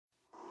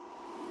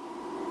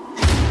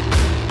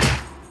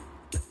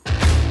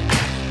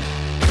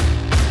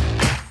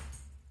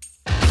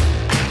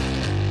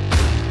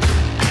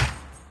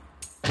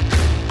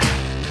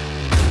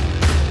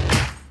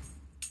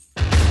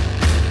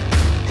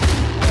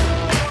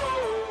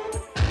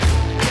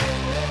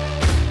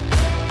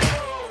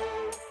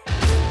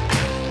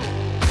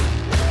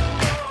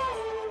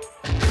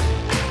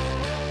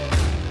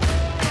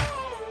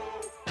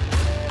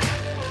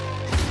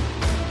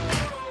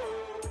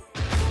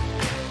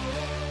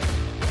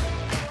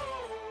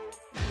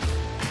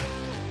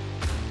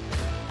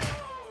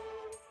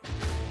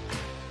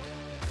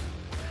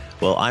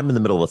Well, I'm in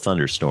the middle of a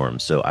thunderstorm,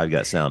 so I've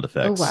got sound Oh,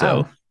 effects.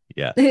 So wow.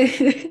 yeah,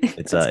 That's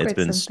it's quite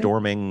been something.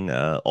 storming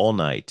all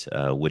night,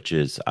 which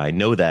is I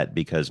know that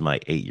because my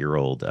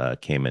 8-year-old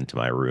came into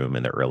my room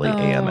in the early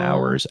AM Oh,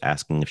 hours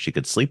asking if she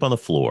could sleep on the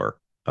floor.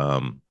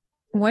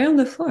 why on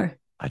the floor?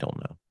 I don't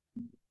know.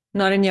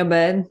 Not in your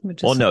bed,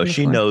 but Well, just no, on the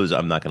she floor. knows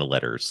I'm not going to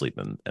let her sleep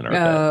in our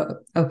bed.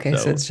 Okay,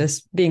 so So it's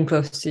just being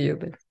close to you,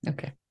 but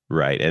okay.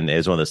 right, and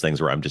it's one of those things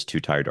where I'm just too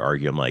tired to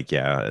argue. I'm like,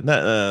 yeah, and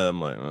I'm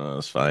like, oh,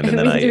 it's fine. And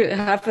then Me too.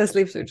 Half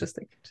asleep, so just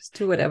like just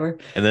do whatever.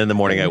 And then in the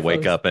morning, I Whatever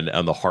wake flows. up and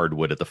on the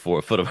hardwood at the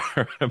foot of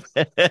her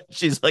bed,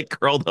 she's like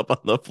curled up on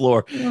the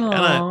floor, and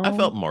I Oh.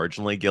 felt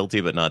marginally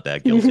guilty, but not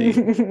that guilty,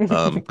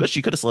 because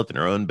she could have slept in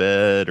her own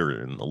bed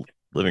or in the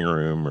living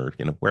room or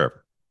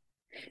wherever.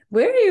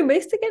 Where are you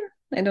based again?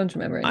 I don't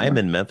remember I am anymore.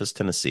 in Memphis,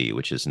 Tennessee,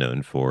 which is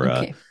known for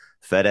Okay.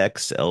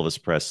 FedEx,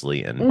 Elvis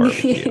Presley, and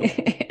barbecue.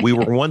 We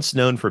were once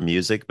known for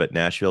music, but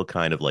Nashville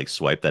kind of like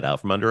swiped that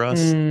out from under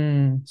us.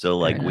 So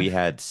Fair like we enough.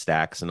 had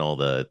stacks and all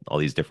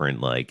these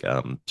different like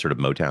sort of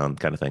Motown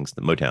kind of things.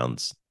 The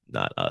Motown's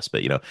not us,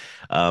 but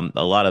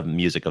a lot of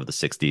music of the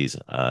 60s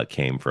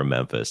came from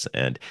Memphis,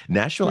 and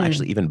Nashville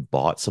actually Mm. even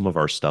bought some of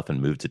our stuff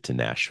and moved it to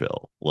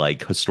Nashville,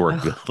 like historic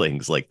Oh,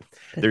 buildings. Like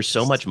that's there's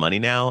so much just money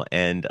now,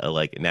 and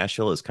like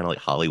Nashville is kind of like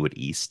Hollywood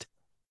East.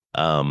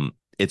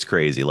 It's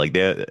crazy.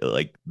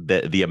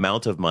 The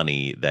amount of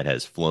money that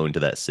has flown to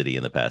that city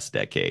in the past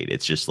decade.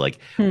 It's just like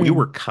we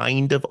were hmm.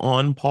 kind of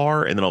on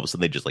par, and then all of a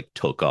sudden they just like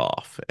took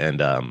off.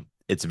 And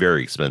it's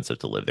very expensive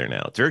to live there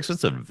now. It's very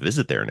expensive to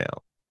visit there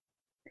now.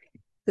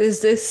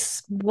 Is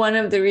this one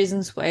of the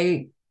reasons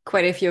why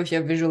quite a few of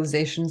your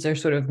visualizations are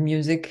sort of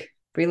music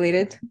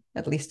related,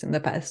 at least in the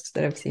past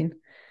that I've seen?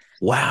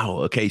 Wow.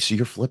 Okay, so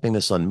you're flipping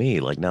this on me.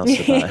 Like now it's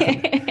about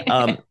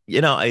Mm.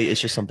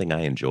 it's just something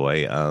I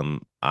enjoy.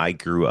 I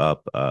grew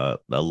up a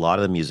lot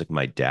of the music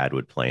my dad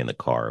would play in the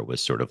car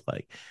was sort of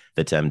like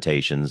the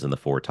Temptations and the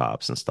Four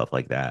Tops and stuff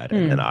like that.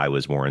 And then I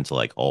was more into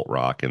like alt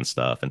rock and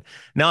stuff. And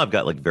now I've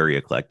got like very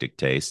eclectic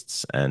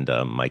tastes, and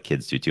my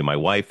kids do too. My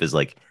wife is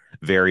like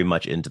very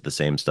much into the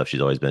same stuff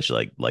she's always been. She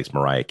like likes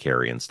Mariah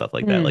Carey and stuff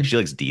like that. Like Mm. she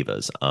likes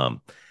divas.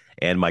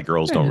 And my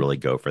girls Fair don't enough. really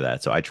go for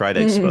that. So I try to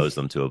Mm. expose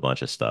them to a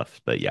bunch of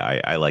stuff. But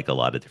yeah, I like a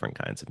lot of different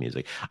kinds of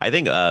music. I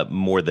think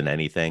more than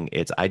anything,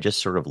 it's I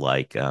just sort of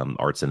like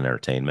arts and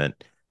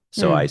entertainment.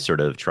 So I Mm.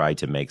 sort of try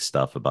to make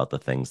stuff about the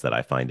things that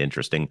I find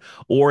interesting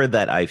or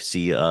that I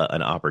see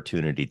an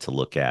opportunity to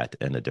look at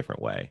in a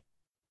different way.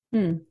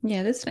 Mm.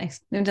 Yeah, that's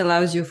nice. It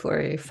allows you for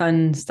a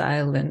fun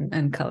style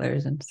and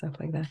colors and stuff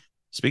like that.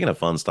 Speaking of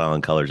fun style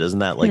and colors, isn't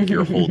that like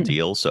your whole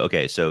deal? So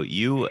okay, so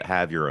you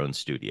have your own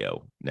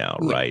studio now,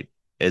 Yeah. right?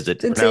 Is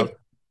it So it's pronounced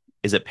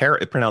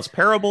a pronounced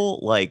parable?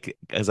 Like,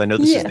 as I know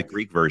this is the yeah.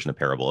 Greek version of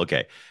parable.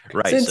 Okay. So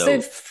Right. it's So,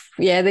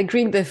 the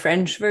Greek, the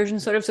French version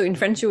sort of. So in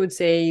French you would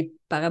say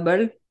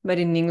parabole, but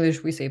in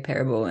English we say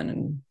parable,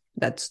 and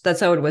that's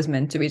how it was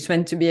meant to be. It's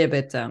meant to be a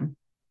bit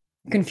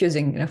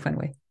confusing in a fun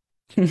way.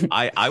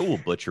 I will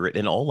butcher it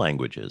in all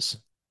languages.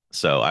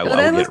 So So I will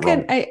get it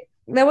wrong.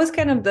 that was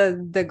kind of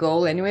the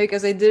goal anyway,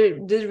 because I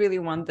did really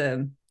want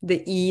the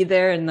E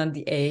there and not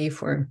the A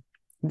for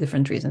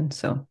different reasons.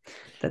 So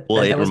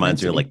Well, that it was meant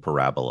reminds me to of like be.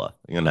 parabola.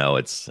 Yeah,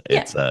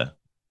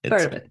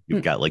 part It's of it.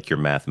 you've got like your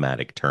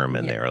mathematic term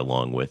in Yeah. there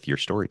along with your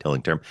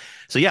storytelling term.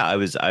 So yeah, I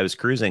was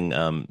cruising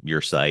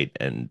your site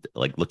and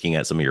like looking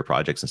at some of your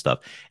projects and stuff.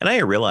 And I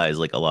realized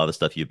like a lot of the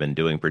stuff you've been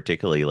doing,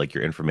 particularly like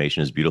your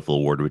Information is Beautiful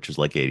award, which is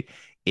like a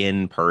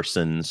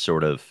in-person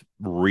sort of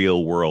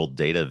real world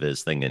data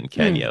viz thing in Mm.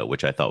 Kenya,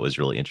 which I thought was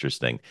really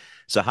interesting.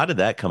 So how did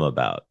that come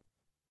about?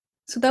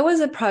 So that was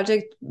a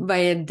project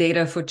via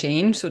Data for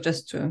Change. So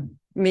just to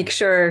make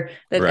sure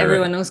that Right, right.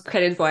 everyone knows,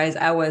 credit wise,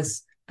 I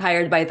was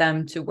hired by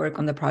them to work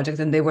on the project,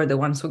 and they were the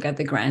ones who got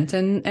the grant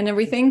and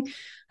everything.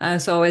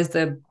 So I was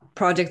the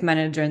project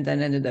manager, and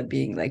then ended up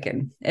being like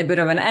a bit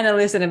of an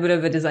analyst and a bit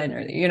of a designer.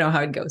 You know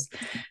how it goes.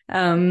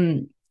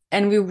 Um,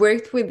 and we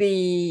worked with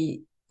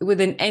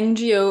an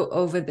NGO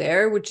over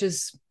there, which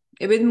is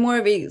a bit more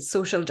of a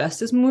social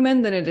justice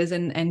movement than it is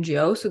an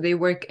NGO. So they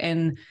work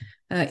in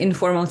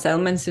informal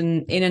settlements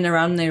in and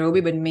around Nairobi,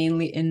 but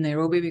mainly in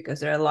Nairobi because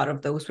there are a lot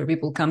of those where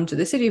people come to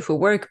the city for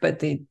work, but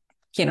they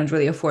cannot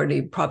really afford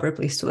a proper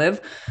place to live.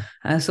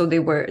 So they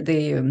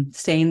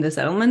stay in the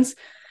settlements,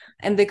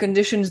 and the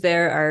conditions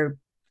there are,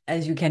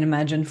 as you can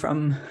imagine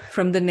from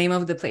the name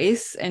of the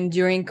place. And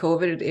during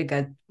COVID, it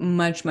got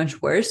much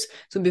worse.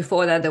 So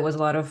before that, there was a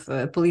lot of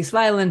police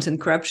violence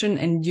and corruption,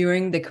 and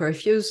during the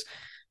curfews,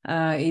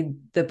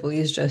 the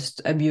police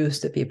just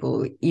abused the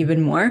people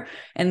even more.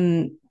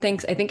 And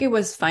thanks, I think it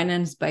was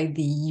financed by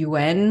the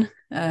UN.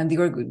 The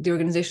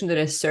organization did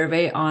a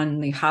survey on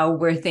like, how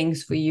were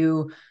things for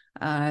you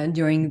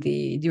during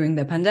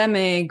the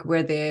pandemic,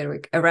 where there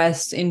like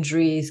arrests,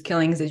 injuries,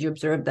 killings that you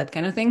observed, that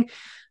kind of thing.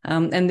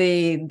 And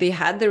they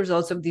had the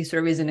results of these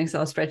surveys in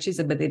Excel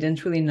spreadsheets, but they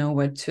didn't really know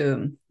what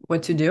to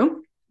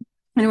do.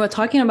 And we were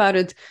talking about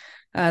it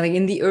like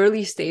in the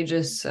early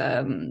stages,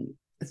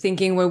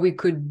 thinking what we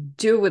could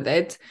do with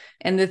it.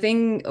 And the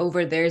thing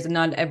over there is that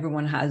not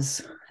everyone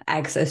has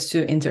access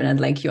to internet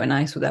like you and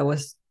I. So that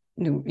was,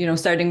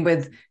 starting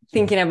with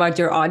thinking about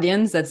your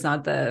audience. That's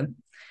not that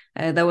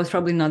was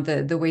probably not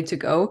the way to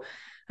go.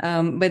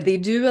 But they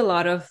do a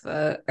lot of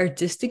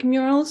artistic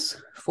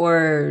murals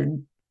for,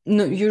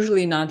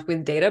 usually not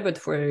with data, but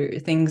for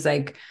things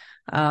like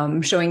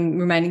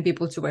reminding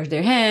people to wash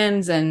their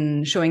hands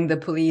and showing the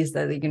police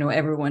that,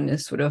 everyone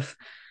is sort of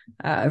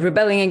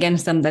rebelling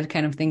against them, that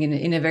kind of thing,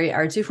 in a very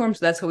artsy form.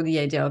 So that's how the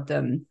idea of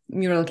the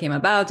mural came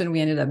about, and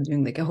we ended up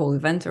doing like a whole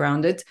event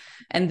around it.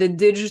 And the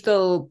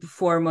digital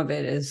form of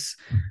it is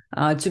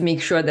to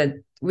make sure that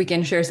we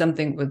can share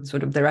something with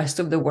sort of the rest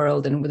of the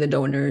world and with the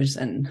donors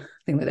and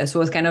things like that. So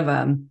it was kind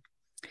of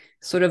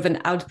sort of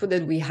an output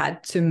that we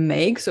had to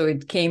make. So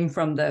it came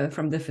from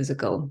the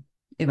physical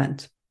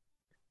event.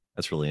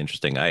 That's really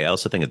interesting. I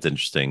also think it's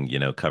interesting,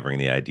 covering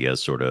the idea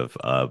sort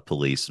of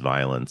police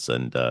violence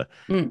and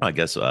I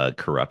guess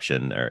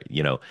corruption, or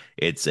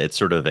it's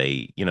sort of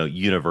a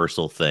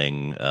universal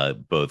thing,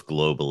 both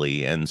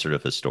globally and sort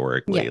of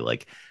historically. Yeah.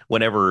 Like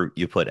whenever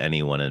you put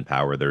anyone in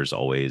power, there's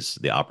always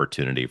the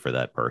opportunity for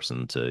that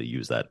person to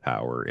use that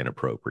power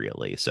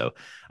inappropriately. So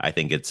I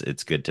think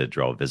it's good to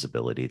draw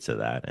visibility to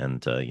that,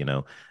 and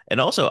and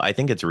also I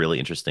think it's really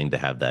interesting to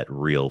have that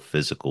real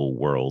physical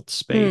world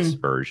space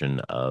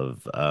version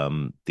of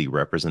the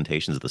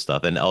representations of the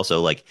stuff. And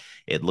also, like,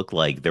 it looked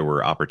like there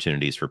were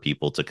opportunities for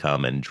people to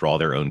come and draw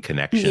their own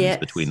connections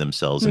between Yes.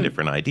 themselves and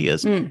different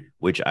ideas,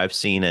 which I've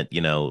seen at,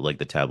 like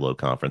the Tableau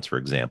conference, for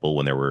example,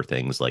 when there were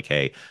things like,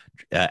 hey,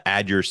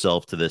 add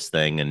yourself to this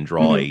thing and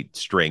draw a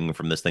string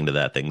from this thing to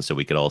that thing, so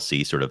we could all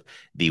see sort of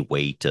the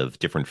weight of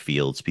different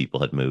fields people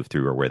had moved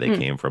through or where they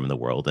came from in the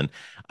world. And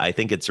I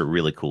think it's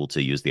really cool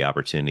to use the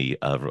opportunity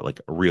of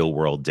like real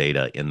world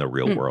data in the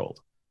real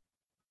world.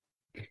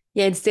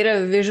 Yeah, it's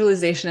data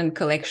visualization and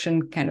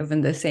collection kind of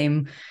in the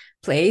same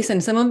place.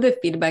 And some of the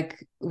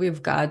feedback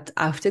we've got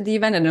after the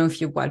event, I don't know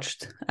if you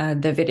watched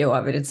the video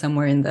of it, it's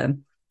somewhere in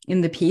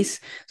the piece.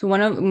 So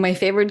one of my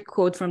favorite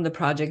quote from the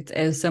project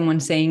is someone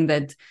saying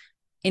that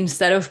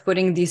instead of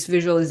putting these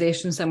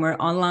visualizations somewhere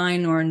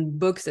online or in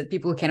books that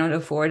people cannot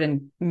afford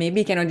and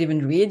maybe cannot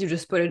even read, you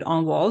just put it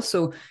on walls.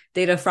 So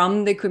data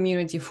from the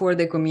community for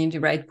the community,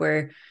 right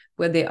where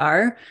they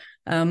are.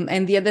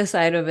 And the other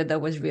side of it that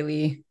was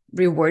really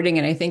rewarding,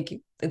 and I think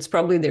it's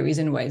probably the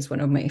reason why it's one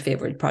of my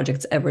favorite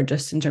projects ever,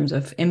 just in terms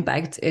of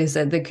impact, is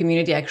that the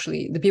community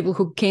actually, the people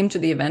who came to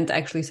the event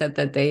actually said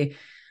that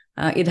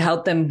it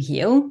helped them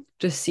heal,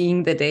 just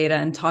seeing the data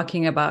and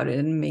talking about it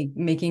and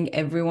making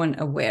everyone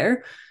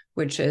aware,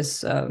 which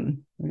is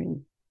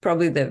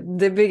probably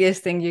the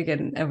biggest thing you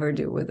can ever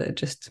do with it,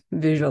 just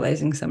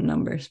visualizing some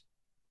numbers.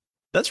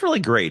 That's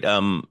really great.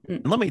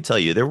 Let me tell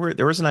you,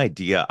 there was an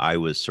idea I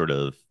was sort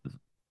of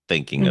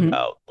thinking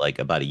about like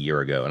about a year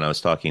ago, and I was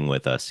talking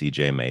with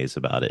CJ Mays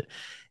about it.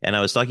 And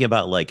I was talking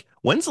about, like,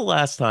 when's the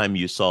last time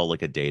you saw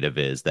like a data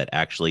viz that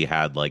actually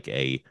had like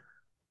a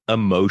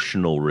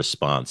emotional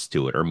response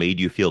to it or made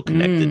you feel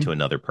connected to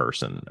another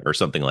person or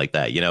something like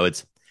that?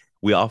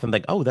 We often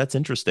think, oh, that's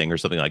interesting or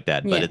something like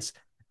that, but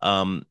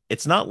Yeah.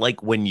 it's not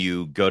like when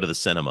you go to the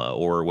cinema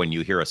or when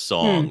you hear a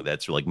song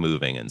that's like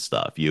moving and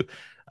stuff.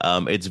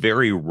 It's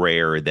very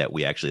rare that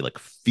we actually like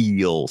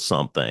feel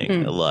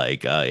something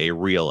like a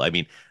real. I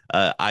mean,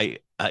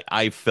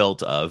 I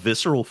felt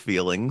visceral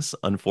feelings,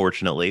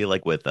 unfortunately,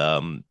 like with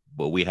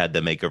what we had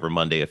the Makeover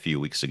Monday a few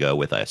weeks ago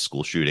with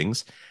school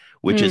shootings,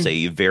 which is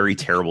a very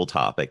terrible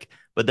topic.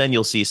 But then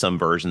you'll see some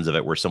versions of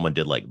it where someone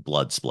did like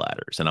blood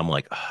splatters, and I'm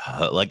like,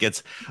 like,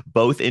 it's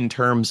both in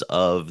terms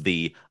of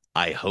the,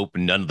 I hope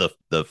none of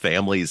the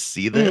families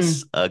see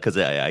this, because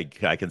I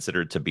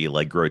consider it to be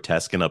like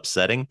grotesque and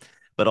upsetting,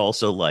 but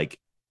also like,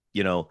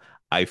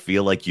 I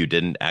feel like you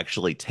didn't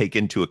actually take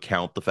into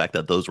account the fact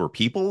that those were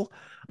people,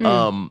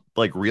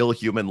 like real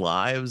human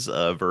lives,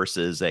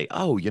 versus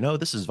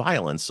this is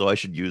violence, so I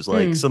should use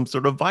like some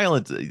sort of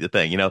violent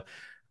thing.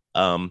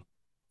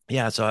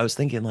 Yeah, so I was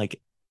thinking,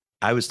 like,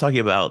 I was talking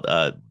about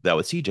that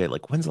with CJ,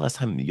 like, when's the last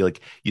time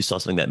you saw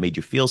something that made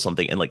you feel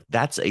something? And like,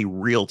 that's a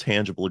real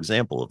tangible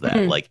example of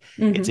that. Like,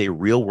 it's a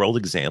real world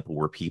example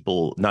where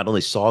people not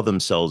only saw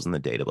themselves in the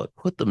data, but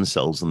put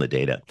themselves in the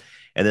data.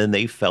 And then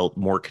they felt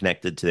more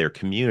connected to their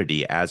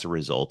community as a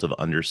result of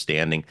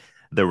understanding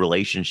the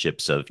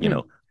relationships of,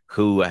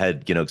 who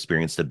had,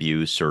 experienced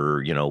abuse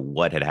or,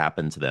 what had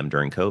happened to them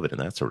during COVID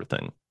and that sort of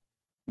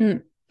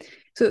thing.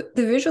 So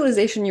the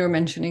visualization you were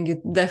mentioning,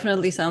 it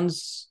definitely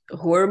sounds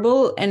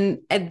horrible. And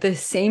at the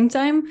same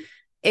time,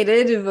 it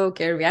did evoke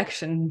a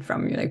reaction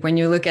from you. Like when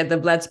you look at the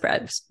blood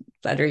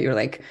splatter, you're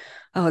like,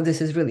 oh, this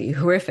is really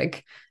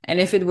horrific. And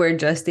if it were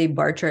just a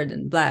bar chart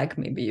in black,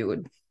 maybe you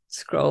would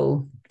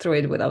scroll through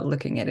it without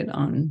looking at it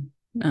on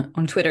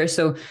Twitter.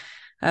 So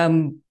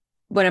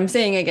what I'm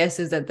saying, I guess,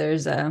 is that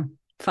there's a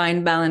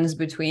fine balance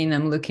between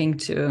I'm looking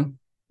to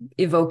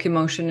evoke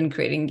emotion and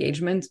create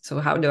engagement.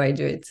 So how do I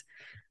do it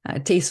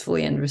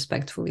tastefully and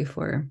respectfully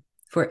for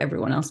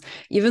everyone else?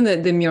 Even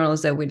the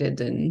murals that we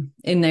did in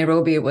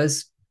Nairobi, it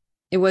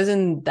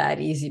wasn't that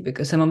easy,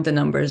 because some of the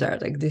numbers are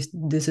like this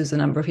is the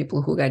number of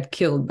people who got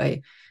killed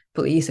by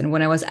police. And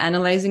when I was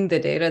analyzing the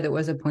data, there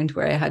was a point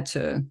where I had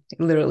to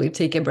literally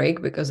take a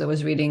break because I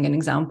was reading an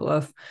example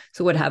of,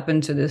 so what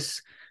happened to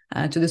this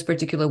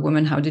particular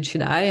woman? How did she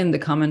die? And the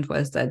comment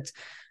was that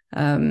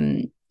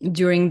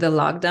during the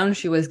lockdown,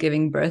 she was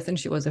giving birth and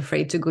she was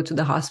afraid to go to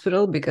the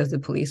hospital because the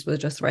police was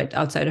just right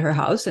outside her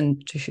house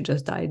and she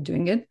just died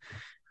doing it.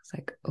 It's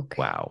like, okay.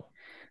 Wow.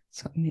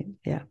 So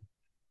yeah.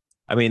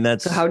 I mean,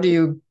 So how do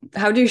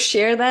you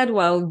share that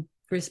while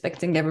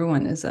respecting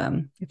everyone is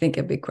I think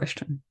a big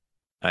question.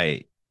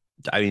 I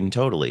I mean,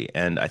 totally.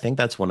 And I think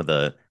that's one of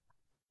the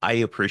I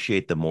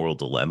appreciate the moral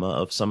dilemma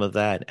of some of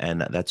that.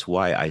 And that's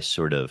why I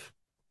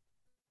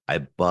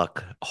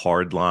buck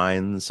hard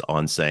lines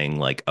on saying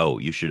like, oh,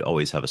 you should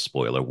always have a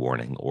spoiler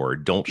warning, or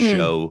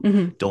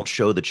Mm-hmm. don't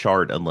show the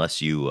chart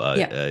unless you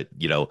Yeah.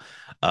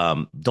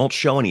 don't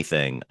show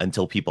anything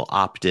until people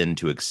opt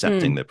into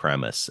accepting Mm. the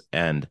premise.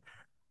 And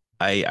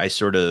I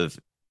sort of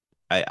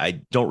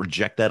I don't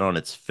reject that on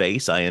its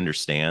face. I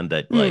understand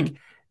that, like, Mm.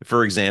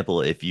 for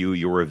example, if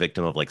you were a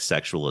victim of like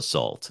sexual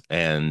assault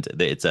and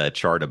it's a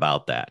chart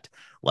about that,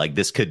 like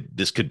this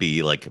could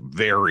be like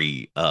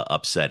very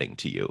upsetting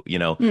to you, you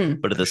know. Mm.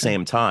 But at For the sure.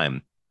 same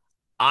time,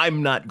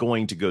 I'm not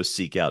going to go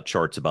seek out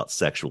charts about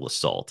sexual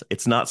assault.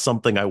 It's not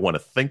something I want to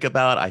think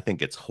about. I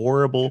think it's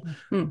horrible.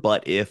 Mm.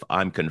 But if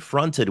I'm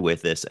confronted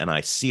with this and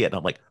I see it, and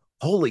I'm like,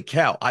 holy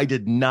cow, I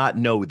did not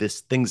know this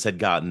things had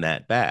gotten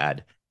that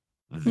bad,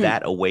 Mm.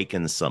 that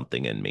awakens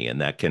something in me,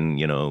 and that can,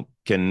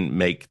 can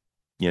make,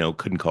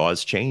 can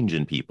cause change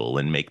in people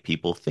and make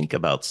people think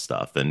about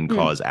stuff and Mm.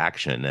 cause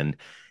action. And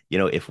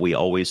if we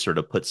always sort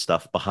of put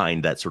stuff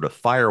behind that sort of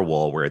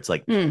firewall where it's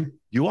like, Mm.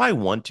 do I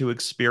want to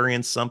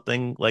experience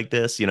something like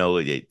this,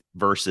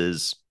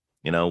 versus,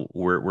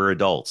 we're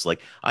adults.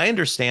 Like, I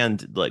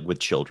understand, like, with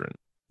children,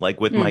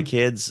 like with my Mm.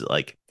 kids,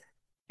 like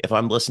if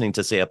I'm listening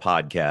to, say, a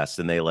podcast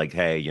and they like,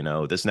 hey,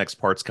 this next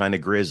part's kind of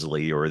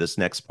grisly, or this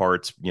next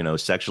part's,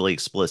 sexually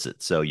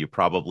explicit, so you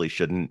probably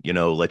shouldn't,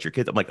 let your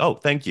kids. I'm like, oh,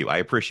 thank you. I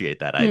appreciate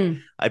that.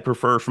 Mm. I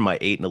prefer for my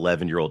 8 and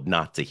 11-year-old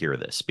not to hear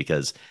this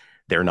because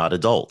they're not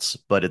adults.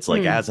 But it's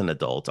like, Mm. as an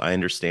adult, I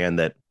understand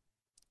that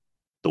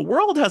the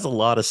world has a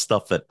lot of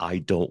stuff that I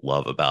don't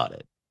love about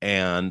it.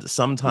 And Yeah.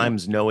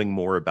 sometimes knowing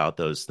more about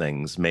those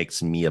things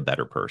makes me a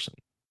better person.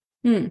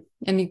 Mm.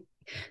 And you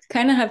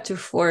kind of have to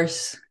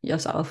force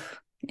yourself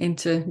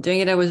into doing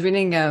it. I was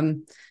reading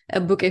a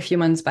book a few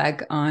months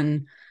back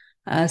on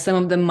some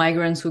of the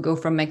migrants who go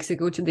from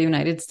Mexico to the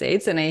United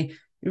States, and I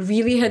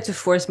really had to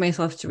force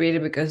myself to read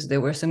it because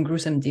there were some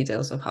gruesome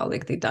details of how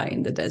like they die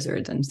in the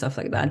desert and stuff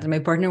like that. And my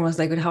partner was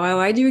like, "How?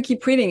 Why do you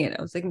keep reading it?"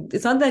 I was like,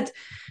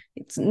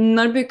 It's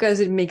not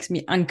because it makes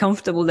me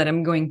uncomfortable that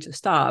I'm going to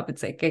stop.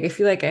 It's like I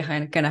feel like I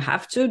kind of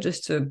have to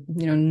just to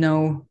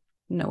know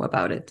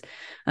about it.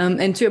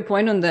 And to your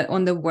point on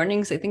the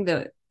warnings, I think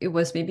that it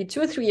was maybe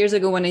 2 or 3 years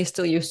ago when I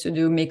still used to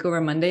do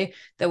Makeover Monday.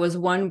 There was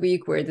one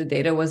week where the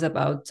data was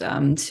about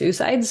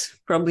suicides,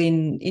 probably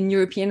in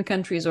European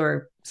countries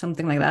or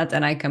something like that.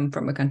 And I come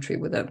from a country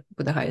with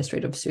the highest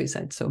rate of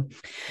suicide, so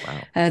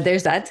Wow.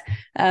 there's that.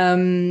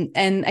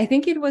 And I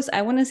think it was,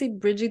 I want to say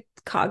Bridget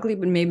Cogley,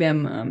 but maybe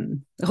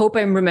I hope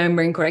I'm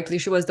remembering correctly.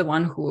 She was the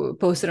one who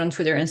posted on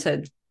Twitter and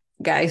said,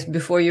 guys,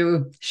 before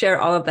you share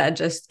all of that,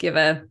 just give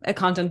a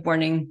content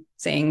warning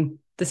saying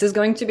this is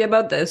going to be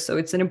about this. So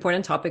it's an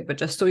important topic, but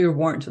just so you're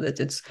warned so that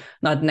it's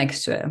not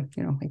next to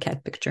a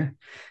cat picture.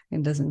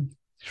 It doesn't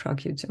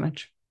shock you too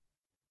much.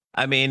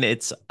 I mean,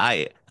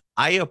 I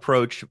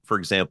approach, for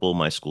example,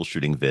 my school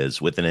shooting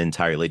viz with an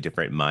entirely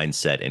different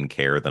mindset and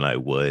care than I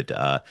would.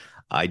 I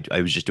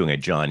was just doing a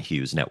John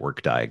Hughes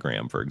network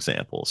diagram, for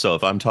example. So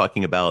if I'm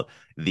talking about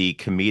the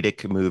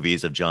comedic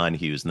movies of John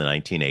Hughes in the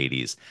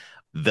 1980s,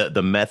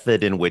 the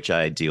method in which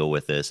I deal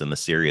with this and the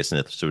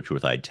seriousness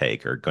which I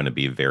take are going to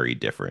be very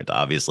different.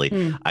 Obviously,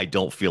 Mm. I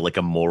don't feel like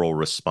a moral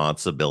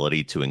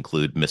responsibility to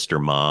include Mr.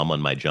 Mom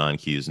on my John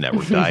Hughes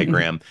network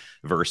diagram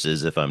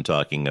versus if I'm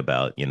talking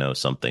about,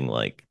 something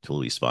like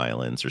police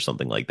violence or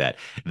something like that.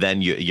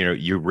 Then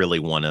you really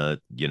want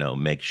to,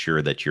 make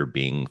sure that you're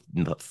being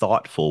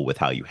thoughtful with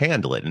how you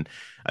handle it. And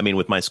I mean,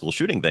 with my school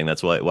shooting thing,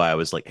 that's why I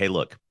was like, hey,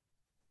 look,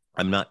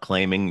 I'm not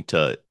claiming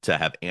to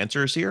have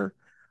answers here.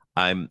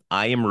 I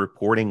am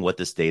reporting what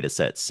this data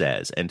set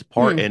says.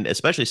 Mm. And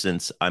especially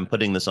since I'm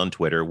putting this on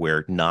Twitter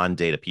where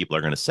non-data people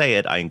are going to say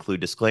it, I include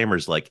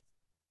disclaimers like,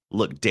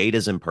 look,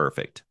 data's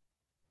imperfect.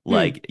 Mm.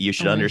 Like, you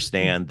should Oh, yes. Mm.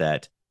 understand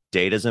that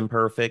data's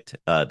imperfect,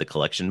 the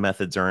collection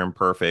methods are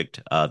imperfect,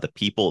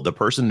 the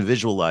person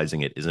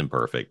visualizing it is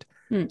imperfect.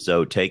 Mm.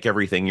 So take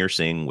everything you're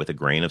seeing with a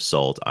grain of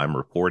salt. I'm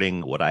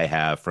reporting what I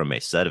have from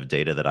a set of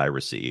data that I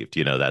received,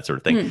 that sort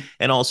of thing. Mm.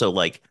 And also,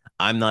 like,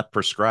 I'm not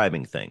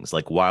prescribing things.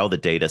 Like, while the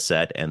data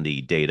set and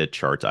the data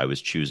charts I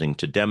was choosing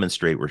to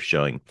demonstrate were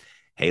showing,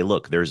 hey,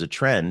 look, there's a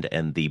trend,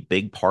 and the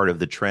big part of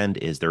the trend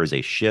is there is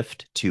a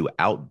shift to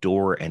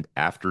outdoor and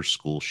after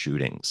school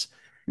shootings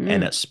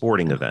and at Mm.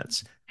 sporting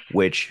events,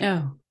 which,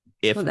 Oh,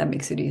 if, well, that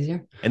makes it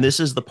easier. and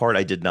this is the part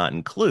I did not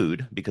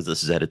include because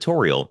this is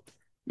editorial,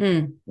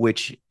 Mm.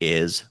 which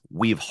is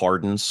we've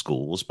hardened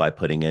schools by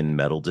putting in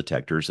metal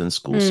detectors and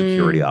school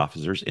security Mm.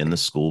 officers in the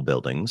school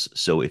buildings.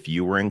 So if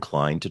you were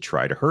inclined to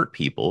try to hurt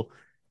people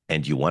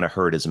and you want to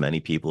hurt as many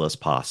people as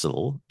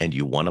possible and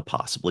you want to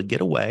possibly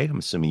get away, I'm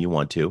assuming you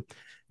want to,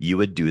 you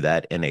would do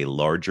that in a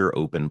larger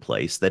open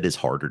place that is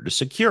harder to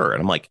secure.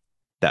 And I'm like,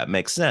 that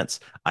makes sense.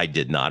 I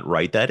did not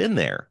write that in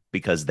there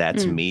because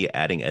that's Mm. me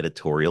adding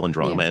editorial and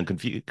drawing Yeah. my own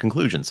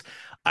conclusions.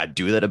 I'd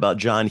do that about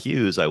John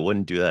Hughes. I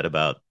wouldn't do that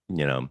about,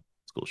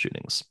 school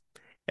shootings.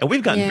 And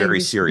we've gotten Yeah, very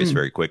serious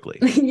very quickly.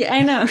 yeah,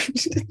 I know.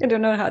 I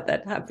don't know how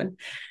that happened.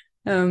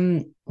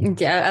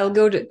 Yeah, I'll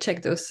go to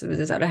check those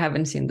videos out. I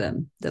haven't seen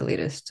the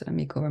latest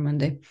Cover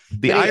Monday.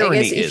 The But I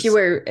irony guess if you is,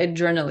 were a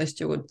journalist,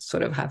 you would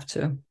sort of have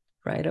to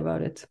write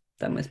about it.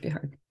 That must be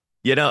hard.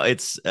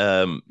 it's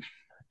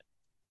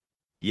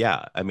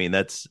yeah, I mean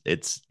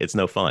it's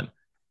no fun.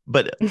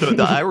 But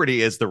the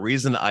irony is the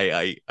reason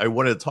I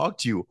wanted to talk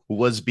to you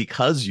was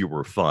because you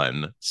were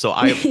fun. So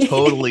I've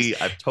totally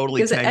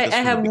Because tanked I this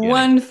from the have beginning.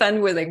 one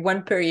fun with like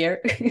one per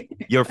year.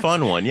 Your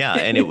fun one, yeah.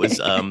 And it was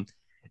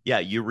yeah,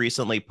 you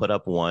recently put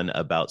up one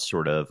about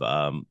sort of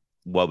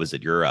what was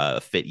it, your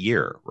fit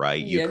year,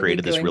 right? You Yeah, me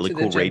created this going really to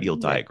the cool gym. radial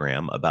Yeah.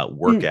 diagram about Mm,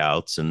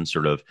 workouts and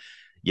sort of,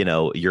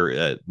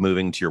 you're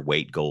moving to your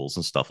weight goals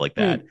and stuff like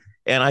that. mm,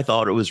 And I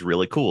thought it was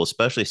really cool,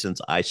 especially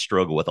since I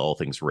struggle with all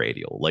things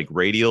radial. Like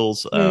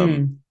radials,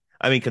 mm,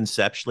 I mean,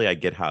 conceptually, I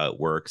get how it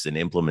works. In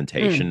mm,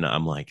 implementation,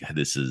 I'm like,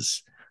 this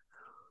is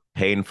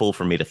painful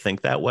for me to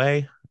think that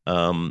way.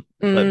 But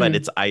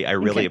mm. I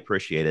really Okay.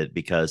 appreciate it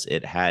because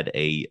it had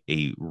a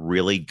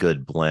really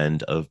good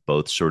blend of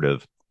both sort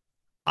of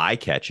eye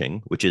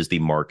catching, which is the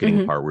marketing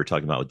Mm-hmm. part we're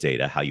talking about with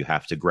data, how you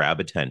have to grab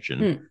attention,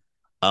 Mm,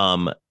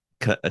 um,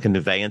 a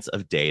conveyance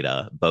of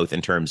data, both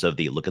in terms of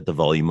the look at the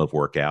volume of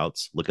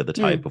workouts, look at the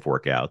type mm, of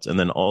workouts, and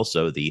then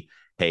also the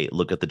hey,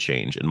 look at the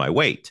change in my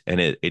weight. And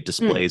it mm.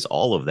 displays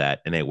all of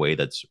that in a way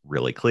that's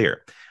really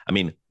clear. I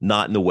mean,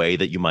 not in the way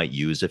that you might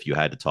use if you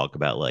had to talk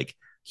about like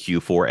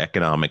Q4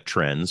 economic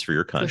trends for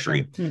your For sure.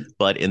 country, Mm.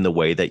 but in the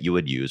way that you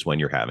would use when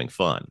you're having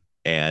fun.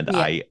 And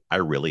Yeah. I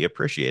really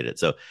appreciate it.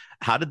 So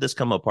how did this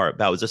come apart?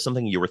 Was this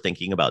something you were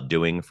thinking about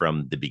doing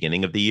from the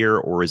beginning of the year,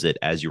 or is it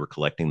as you were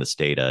collecting this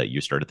data,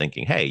 you started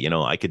thinking, hey,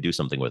 I could do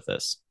something with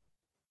this?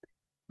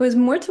 It was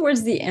more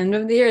towards the end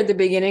of the year. At the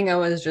beginning, I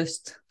was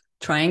just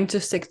trying to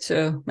stick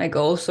to my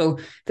goals. So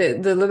the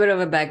little bit of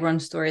a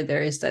background story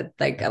there is that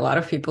like a lot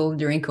of people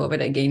during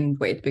COVID, I gained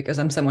weight because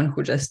I'm someone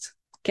who just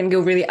can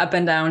go really up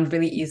and down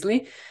really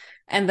easily.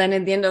 And then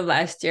at the end of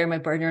last year, my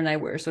partner and I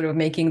were sort of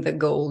making the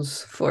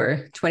goals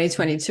for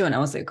 2022. And I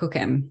was like,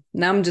 okay,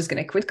 now I'm just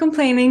going to quit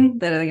complaining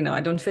that,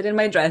 I don't fit in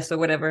my dress or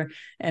whatever,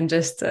 and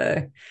just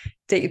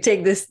take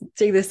this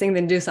thing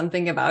and do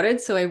something about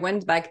it. So I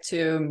went back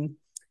to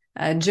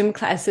gym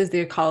classes.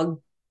 They're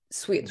called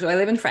Sweet. So I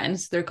live in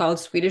France. They're called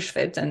Swedish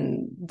Fit,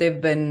 and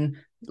they've been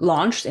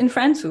launched in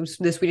France. So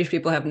the Swedish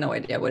people have no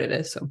idea what it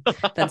is. So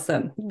that's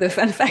the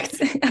fun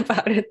fact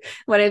about it.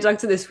 When I talk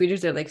to the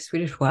Swedish, they're like,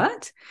 Swedish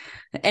what?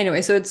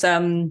 Anyway, so it's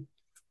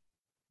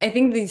I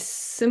think the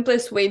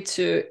simplest way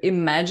to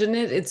imagine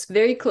it, it's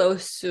very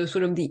close to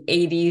sort of the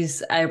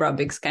 80s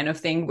aerobics kind of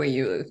thing where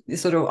you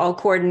sort of all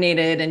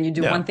coordinated and you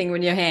do Yeah. one thing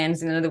with your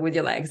hands and another with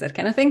your legs, that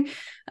kind of thing.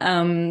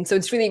 So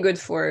it's really good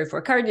for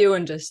cardio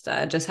and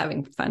just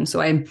having fun.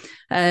 So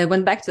I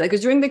went back to that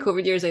because during the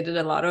COVID years, I did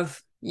a lot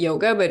of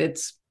yoga, but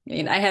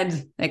I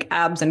had like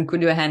abs and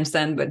could do a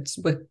handstand,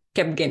 but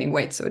kept gaining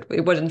weight. So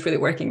it wasn't really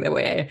working the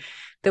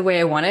way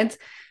I wanted.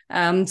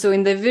 So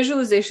in the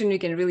visualization, you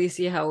can really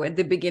see how at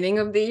the beginning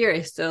of the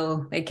year,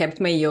 I kept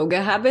my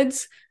yoga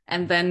habits.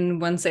 And then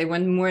once I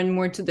went more and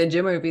more to the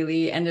gym, I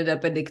really ended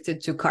up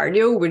addicted to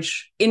cardio,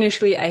 which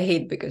initially I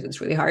hate because it's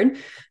really hard.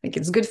 Like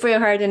it's good for your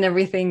heart and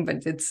everything,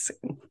 but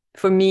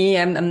for me,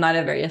 I'm not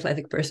a very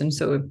athletic person.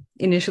 So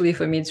initially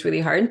for me, it's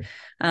really hard.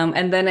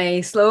 And then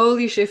I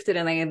slowly shifted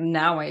and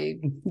now I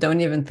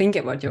don't even think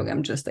about yoga.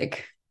 I'm just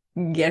like,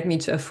 get me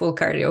to a full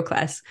cardio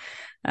class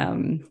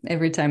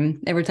every time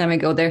I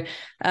go there.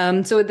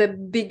 So at the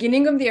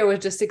beginning of the year, I was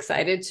just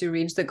excited to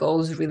reach the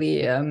goals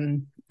really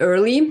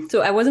early.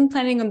 So I wasn't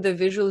planning on the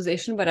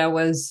visualization, but I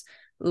was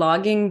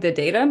logging the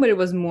data, but it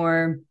was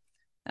more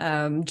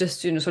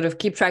just to sort of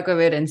keep track of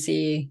it and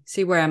see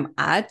where I'm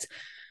at.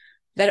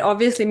 That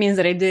obviously means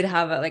that I did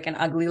have like an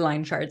ugly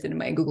line chart in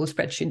my Google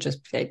spreadsheet. Just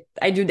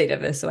I do data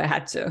viz, so I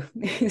had to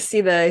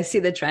see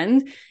the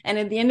trend. And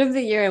at the end of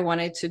the year, I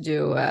wanted to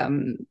do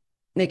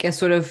like a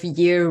sort of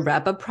year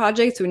wrap up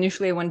project. So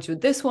initially I went to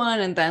this one,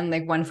 and then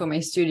like one for my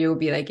studio would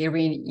be like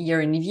every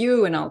year in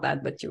review and all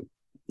that. But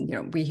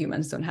we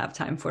humans don't have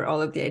time for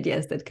all of the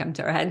ideas that come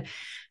to our head.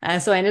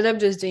 So I ended up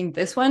just doing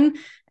this one.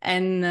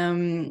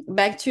 And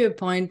back to your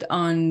point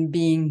on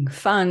being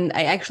fun,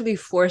 I actually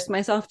forced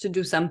myself to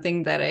do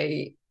something that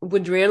I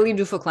would rarely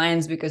do for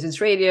clients because it's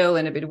radio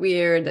and a bit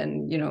weird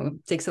and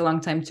it takes a long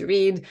time to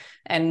read.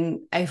 And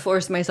I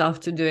forced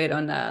myself to do it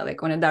on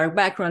a dark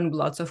background with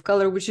lots of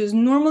color, which is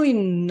normally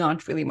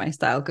not really my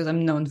style because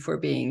I'm known for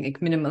being like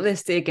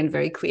minimalistic and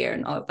very clear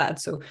and all of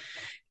that. So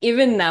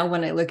even now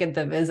when I look at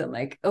the viz, I'm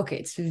like, okay,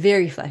 it's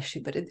very flashy,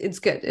 but it's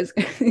good. It's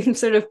I'm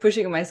sort of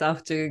pushing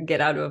myself to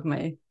get out of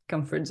my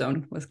comfort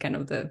zone was kind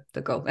of the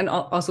goal, and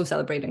also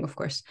celebrating, of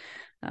course,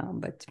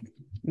 but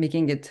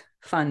making it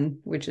fun,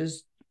 which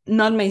is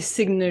not my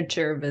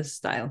signature viz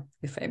style,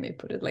 if I may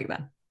put it like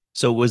that.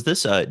 So was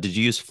this did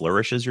you use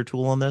Flourish as your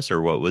tool on this, or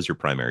what was your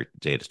primary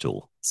data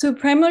tool? So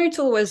primary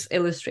tool was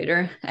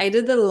Illustrator. I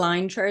did the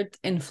line chart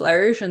in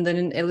Flourish, and then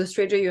in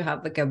Illustrator you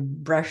have like a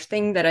brush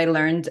thing that I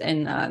learned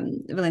in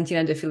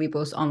Valentina De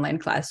Filippo's online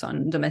class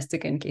on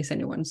Domestika, in case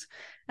anyone's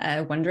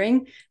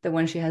wondering, the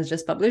one she has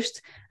just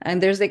published. And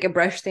there's like a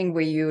brush thing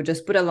where you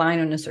just put a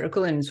line on a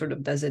circle and it sort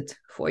of does it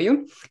for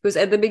you. Because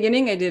at the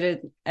beginning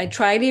I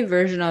tried a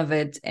version of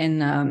it in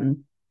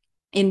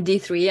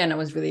D3, and I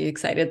was really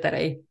excited that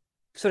I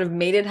sort of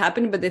made it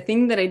happen. But the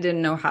thing that I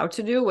didn't know how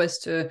to do was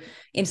to,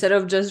 instead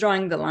of just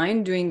drawing the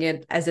line, doing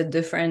it as a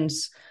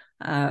difference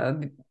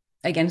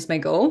against my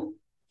goal.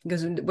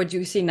 Because what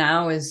you see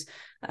now is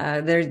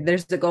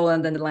there's the goal,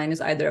 and then the line is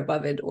either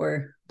above it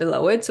or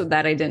below it. So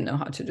that I didn't know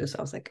how to do. So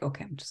I was like,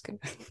 okay, I'm just going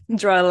to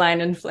draw a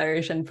line in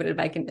Flourish and put it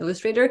back in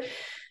Illustrator.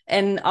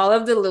 And all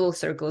of the little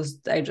circles,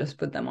 I just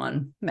put them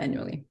on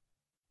manually.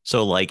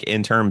 So like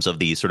in terms of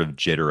the sort of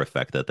jitter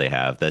effect that they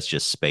have, that's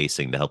just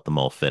spacing to help them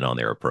all fit on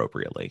there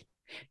appropriately.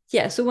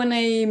 Yeah, so when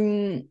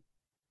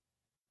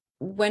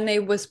I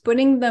was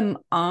putting them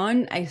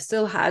on, I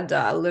still had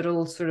a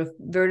little sort of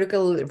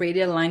vertical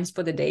radial lines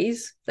for the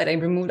days that I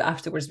removed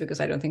afterwards because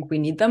I don't think we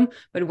need them.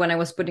 But when I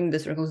was putting the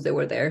circles, they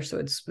were there. So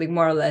it's like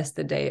more or less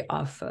the day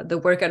of the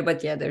workout.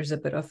 But yeah, there's a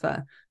bit of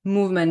a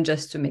movement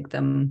just to make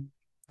them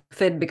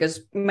fit,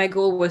 because my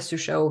goal was to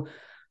show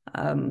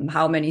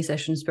how many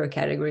sessions per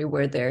category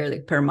were there,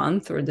 like per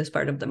month or this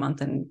part of the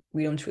month. And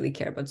we don't really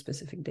care about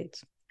specific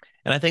dates.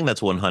 And I think that's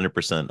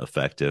 100%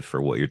 effective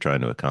for what you're trying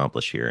to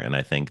accomplish here. And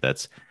I think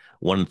that's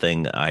one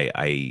thing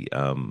I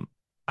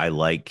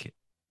like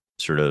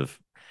sort of,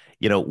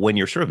 when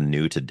you're sort of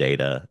new to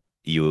data,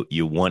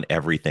 you want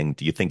everything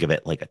you think of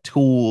it like a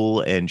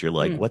tool, and you're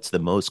like, what's the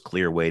most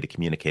clear way to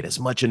communicate as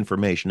much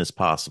information as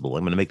possible?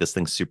 I'm going to make this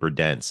thing super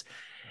dense.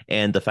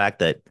 And the fact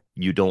that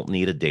you don't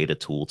need a data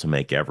tool to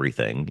make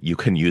everything, you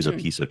can use a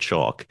piece of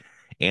chalk.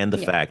 And the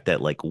Yeah. fact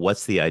that, like,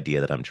 what's the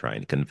idea that I'm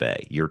trying to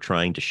convey? You're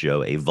trying to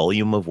show a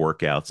volume of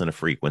workouts and a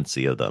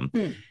frequency of them.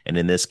 And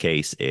in this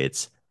case,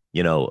 it's,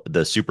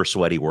 the super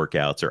sweaty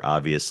workouts are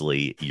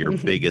obviously your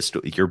biggest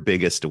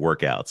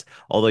workouts.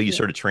 Although you Yeah.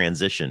 sort of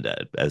transitioned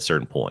at a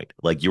certain point.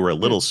 Like you were a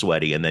little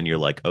sweaty, and then you're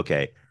like,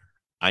 okay,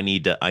 I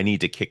need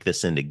to kick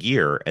this into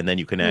gear. And then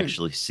you can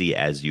actually see,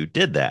 as you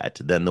did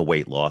that, then the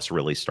weight loss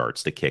really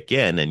starts to kick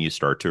in and you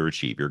start to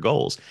achieve your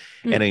goals.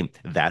 And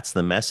that's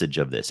the message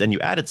of this. And you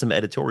added some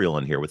editorial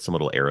in here with some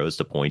little arrows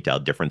to point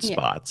out different Yeah.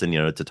 spots and,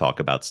 to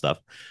talk about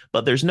stuff.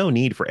 But there's no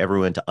need for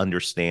everyone to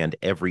understand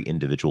every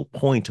individual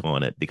point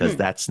on it, because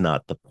that's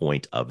not the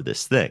point of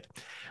this thing.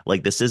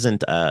 Like this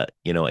isn't a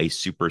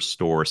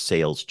superstore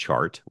sales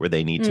chart where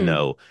they need to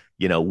know,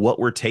 what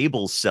were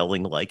tables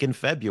selling like in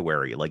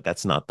February? Like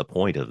that's not the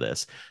point of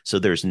this. So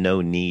there's no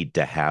need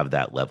to have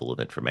that level of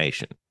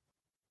information.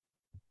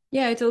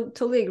 Yeah, I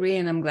totally agree,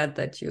 and I'm glad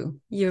that you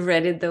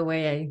read it the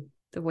way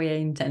I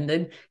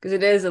intended, because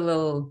it is a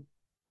little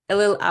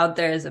out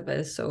there as a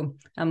bit. So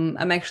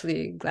I'm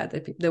actually glad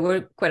that there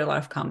were quite a lot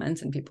of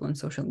comments, and people on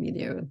social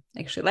media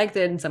actually liked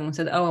it, and someone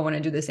said, "Oh, I want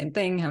to do the same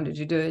thing. How did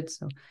you do it?"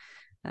 So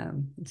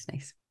it's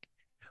nice.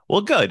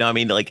 Well, good. I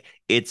mean, like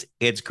it's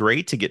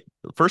great to get,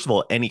 first of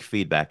all, any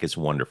feedback is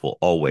wonderful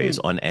always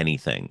on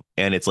anything.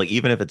 And it's like,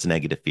 even if it's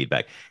negative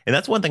feedback. And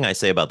that's one thing I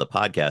say about the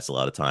podcast a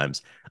lot of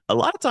times. A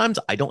lot of times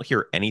I don't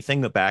hear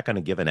anything back on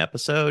a given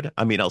episode.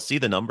 I mean, I'll see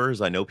the numbers.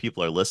 I know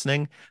people are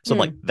listening. So I'm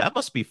like, that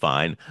must be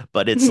fine.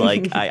 But it's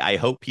like, I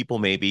hope people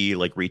maybe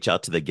like reach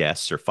out to the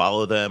guests or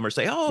follow them or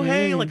say, oh,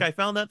 hey, like I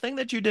found that thing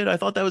that you did. I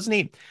thought that was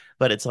neat.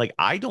 But it's like,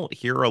 I don't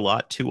hear a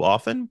lot too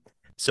often.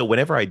 So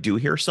whenever I do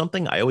hear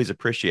something, I always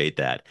appreciate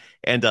that.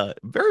 And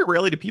very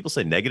rarely do people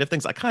say negative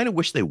things. I kind of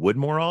wish they would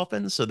more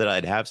often, so that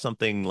I'd have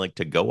something like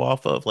to go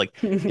off of. Like,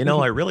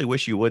 I really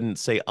wish you wouldn't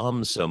say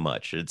so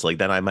much. It's like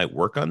then I might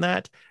work on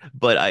that.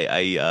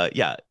 But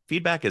yeah,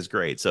 feedback is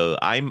great. So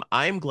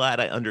I'm glad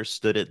I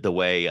understood it the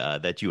way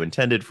that you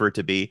intended for it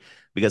to be,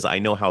 because I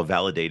know how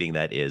validating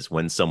that is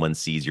when someone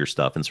sees your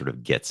stuff and sort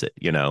of gets it.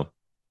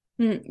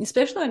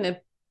 Especially on a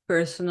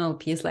personal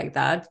piece like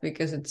that,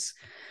 because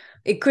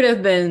it could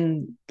have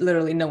been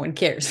literally no one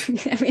cares.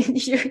 I mean,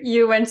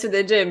 you went to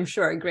the gym,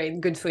 sure, great,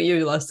 good for you.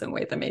 You lost some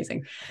weight,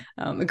 amazing.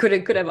 It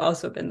could have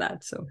also been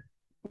that. So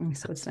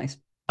it's nice.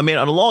 I mean,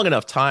 on a long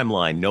enough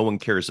timeline, no one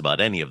cares about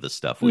any of the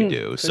stuff we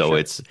do. For So sure.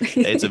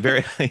 it's a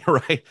very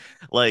right.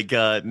 Like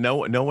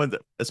no one,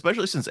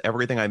 especially since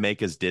everything I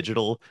make is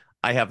digital,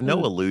 I have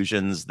no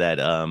illusions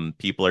that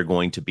people are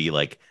going to be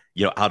like,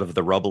 out of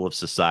the rubble of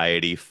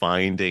society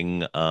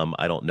finding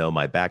I don't know,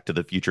 my Back to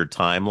the Future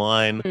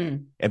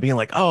timeline and being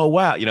like, oh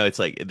wow, it's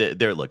like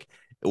they're look,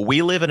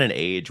 we live in an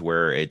age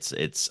where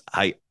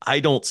I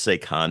don't say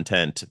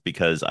content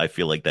because I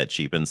feel like that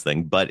cheapens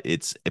thing, but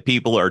it's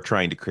people are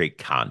trying to create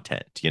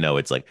content.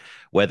 It's like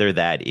whether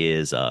that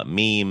is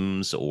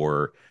memes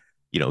or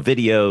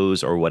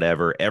videos or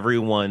whatever.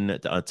 Everyone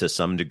to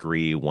some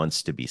degree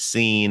wants to be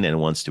seen and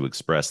wants to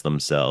express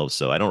themselves.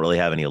 So I don't really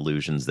have any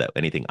illusions that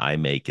anything I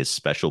make is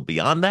special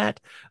beyond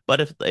that.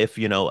 But if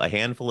a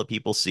handful of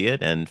people see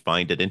it and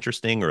find it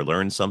interesting or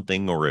learn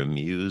something or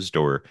amused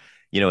or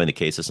in the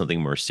case of something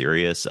more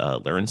serious,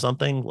 learn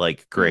something,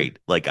 like Mm. great.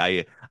 Like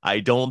I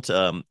don't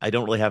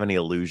really have any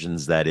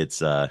illusions that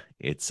it's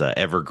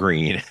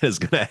evergreen is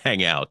gonna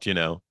hang out.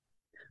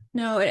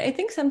 No, I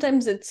think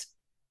sometimes it's,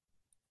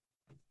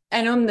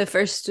 I know I'm the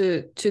first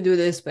to do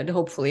this, but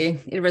hopefully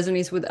it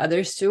resonates with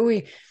others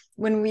too.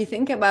 When we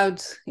think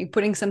about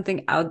putting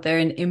something out there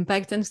and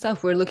impact and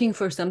stuff, we're looking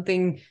for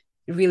something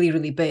really,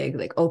 really big.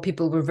 Like, oh,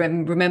 people will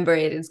remember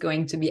it. It's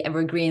going to be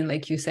evergreen,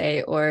 like you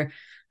say, or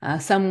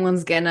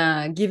someone's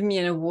gonna give me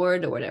an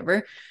award or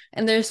whatever.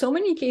 And there's so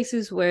many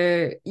cases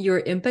where your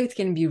impact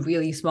can be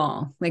really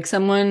small. Like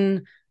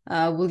someone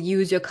will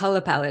use your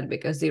color palette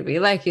because they really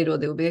like it, or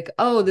they'll be like,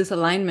 oh, this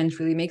alignment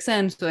really makes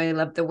sense. So I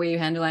love the way you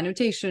handle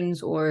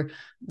annotations or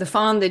the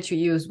font that you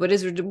use.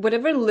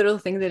 Whatever little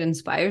thing that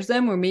inspires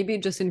them, or maybe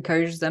just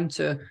encourages them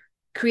to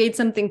create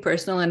something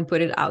personal and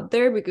put it out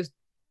there. Because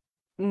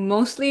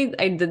mostly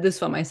I did this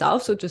for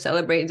myself. So to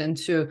celebrate and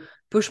to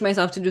push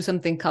myself to do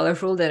something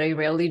colorful that I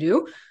rarely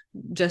do,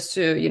 just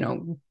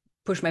to,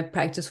 push my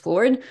practice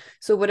forward.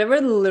 So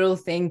whatever little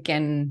thing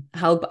can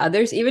help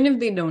others, even if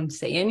they don't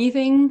say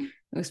anything,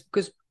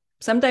 because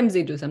sometimes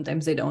they do,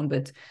 sometimes they don't.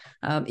 But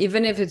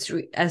even if it's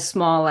as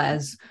small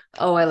as,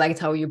 oh, I liked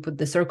how you put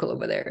the circle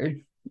over there,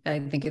 I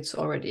think it's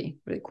already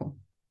really cool.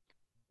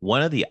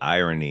 One of the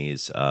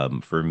ironies,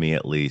 for me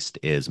at least,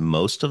 is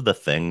most of the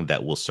thing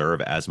that will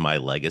serve as my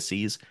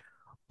legacies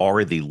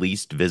are the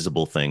least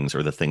visible things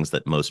or the things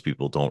that most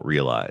people don't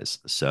realize.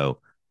 So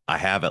I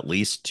have at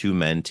least two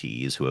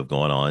mentees who have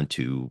gone on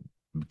to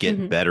get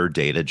Mm-hmm. better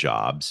data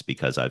jobs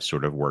because I've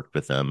sort of worked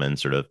with them and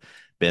sort of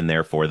been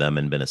there for them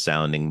and been a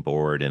sounding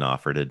board and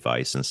offered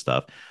advice and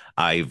stuff.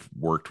 I've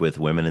worked with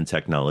women in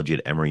technology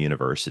at Emory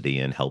University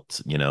and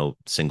helped,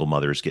 single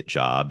mothers get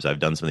jobs. I've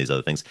done some of these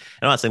other things.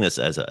 And I'm not saying this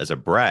as a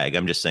brag.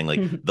 I'm just saying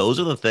like those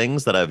are the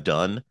things that I've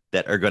done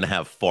that are going to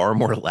have far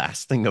more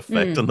lasting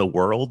effect on Mm. the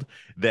world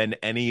than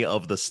any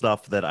of the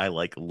stuff that I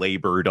like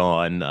labored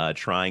on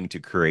trying to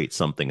create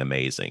something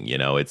amazing.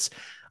 It's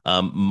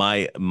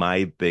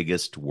my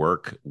biggest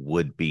work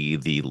would be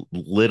the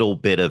little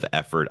bit of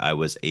effort I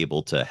was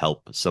able to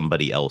help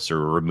somebody else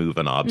or remove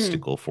an Mm.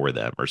 obstacle for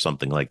them or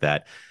something like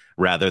that,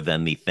 rather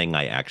than the thing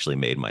I actually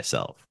made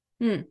myself.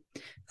 Mm.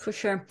 For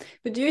sure.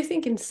 But do you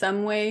think in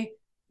some way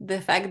the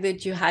fact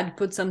that you had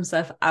put some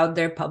stuff out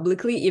there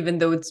publicly, even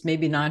though it's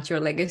maybe not your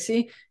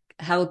legacy,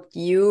 helped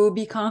you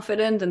be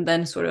confident and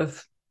then sort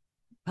of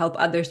help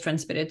others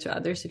transmit it to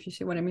others, if you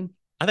see what I mean?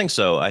 I think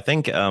so. I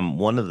think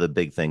one of the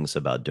big things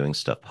about doing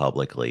stuff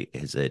publicly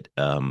is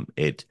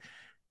it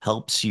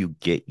helps you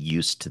get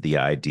used to the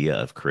idea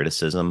of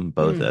criticism,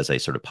 both Mm. as a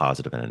sort of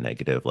positive and a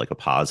negative. Like a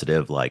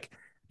positive, like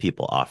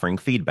people offering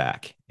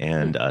feedback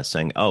and Mm.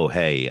 saying, "Oh,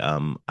 hey,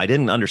 I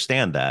didn't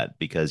understand that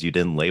because you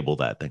didn't label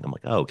that thing." I'm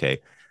like, "Oh,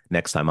 okay.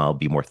 Next time I'll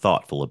be more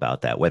thoughtful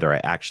about that, whether I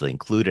actually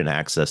include an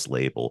access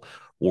label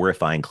or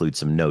if I include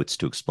some notes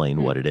to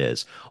explain what Mm. it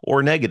is."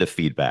 Or negative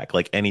feedback,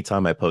 like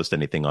anytime I post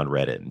anything on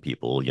Reddit and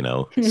people,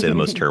 say the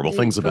most terrible You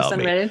things post about on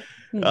me. Reddit?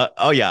 Mm.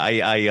 Oh yeah,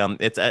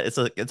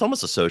 it's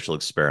almost a social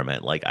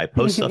experiment. Like I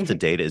post stuff to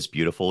data is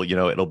beautiful.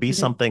 It'll be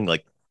something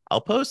like I'll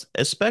post,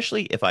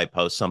 especially if I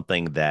post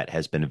something that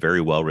has been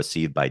very well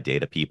received by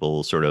data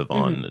people, sort of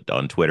Mhm.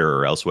 on Twitter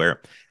or elsewhere.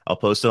 I'll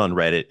post it on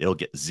Reddit. It'll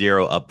get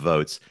zero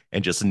upvotes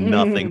and just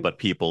nothing Mhm. but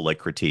people like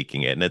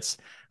critiquing it. And it's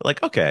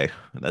like, okay,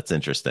 that's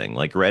interesting.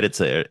 Like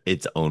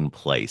its own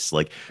place.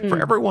 Like for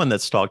Mm. everyone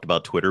that's talked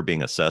about Twitter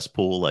being a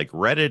cesspool, like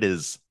Reddit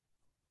is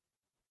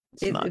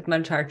it's It's much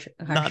not harsher,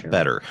 right?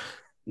 better.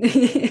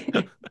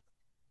 But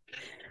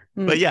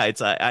Mm. yeah,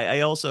 it's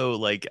I also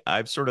like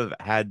I've sort of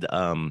had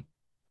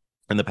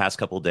in the past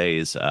couple of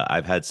days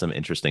I've had some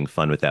interesting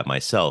fun with that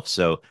myself.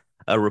 So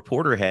a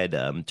reporter had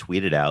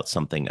tweeted out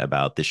something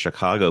about the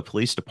Chicago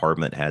Police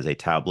Department has a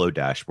Tableau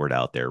dashboard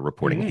out there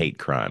reporting Mm. hate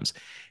crimes,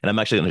 and I'm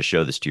actually going to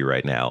show this to you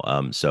right now.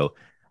 So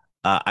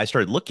I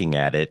started looking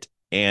at it,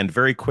 and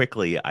very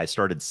quickly I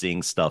started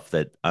seeing stuff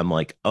that I'm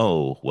like,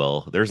 oh,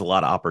 well, there's a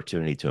lot of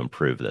opportunity to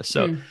improve this.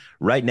 So Mm.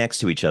 right next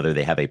to each other,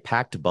 they have a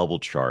packed bubble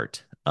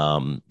chart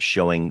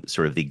showing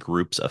sort of the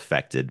groups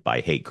affected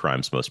by hate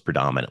crimes most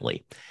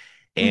predominantly.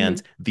 And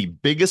Mhm. the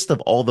biggest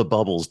of all the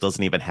bubbles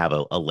doesn't even have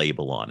a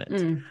label on it.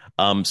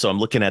 Mm. So I'm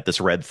looking at this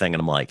red thing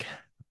and I'm like,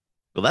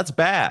 well, that's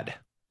bad.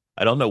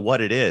 I don't know what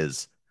it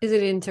is. Is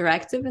it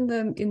interactive in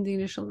the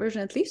initial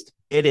version at least?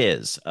 It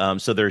is.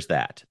 So there's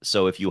that.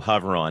 So if you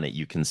hover on it,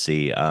 you can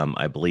see,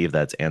 I believe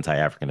that's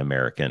anti-African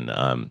American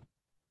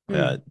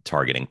Mm.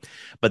 targeting.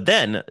 But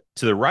then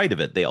to the right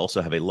of it, they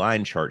also have a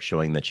line chart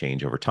showing the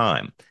change over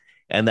time.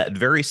 and that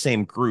very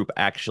same group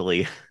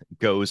actually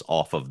goes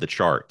off of the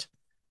chart.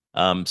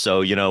 So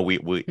we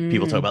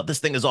people talk Mm. about this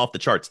thing is off the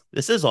charts.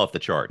 This is off the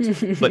charts,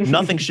 but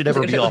nothing should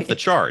ever be off the Literally.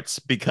 charts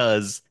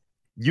because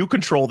you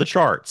control the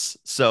charts.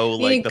 So I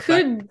mean, like it the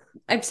fact could.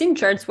 I've seen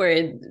charts where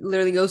it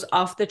literally goes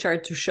off the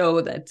chart to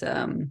show that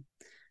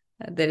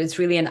it's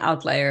really an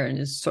outlier and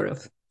is sort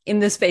of in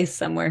the space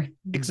somewhere,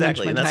 much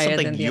exactly. And much that's higher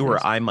something than the you or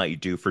others. I might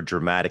do for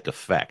dramatic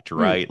effect, Mm.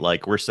 right?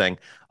 Like we're saying,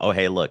 oh,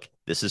 hey, look,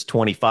 this is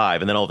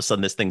 25. And then all of a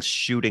sudden this thing's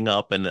shooting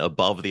up and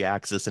above the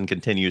axis and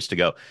continues to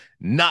go.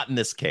 Not in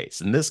this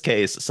case. In this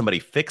case, somebody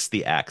fixed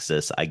the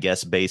axis, I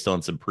guess, based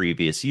on some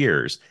previous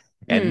years.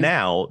 And Mm.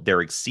 now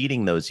they're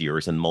exceeding those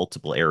years in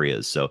multiple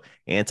areas. So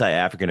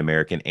anti-African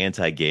American,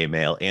 anti-gay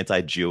male,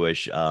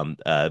 anti-Jewish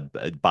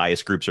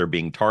bias groups are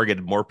being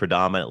targeted more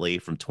predominantly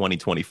from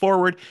 2020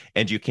 forward,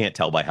 and you can't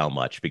tell by how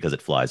much because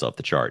it flies off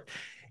the chart.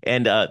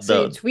 And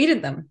So you the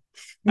tweeted them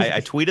I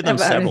tweeted them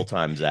about several it.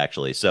 times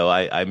actually. So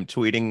I'm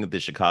tweeting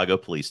the Chicago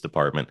Police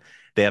Department.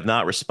 They have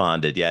not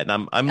responded yet, and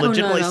I'm Oh no,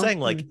 legitimately no. saying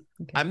like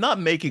Okay. I'm not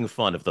making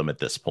fun of them at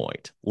this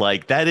point.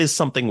 Like that is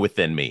something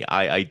within me.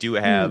 I do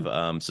have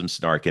Mm. some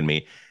snark in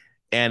me,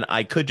 and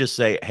I could just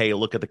say, hey,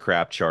 look at the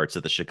crap charts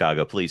that the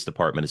Chicago Police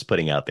Department is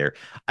putting out there.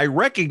 I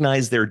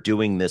recognize they're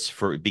doing this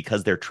for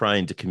because they're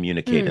trying to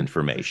communicate For sure.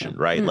 information,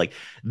 right? Mm. Like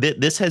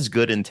this has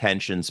good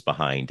intentions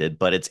behind it,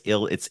 but it's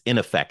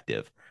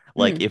ineffective.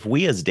 Like Mm. if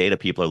we as data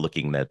people are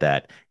looking at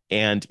that,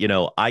 and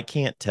I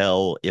can't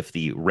tell if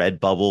the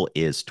red bubble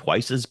is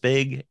twice as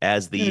big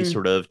as the Mm.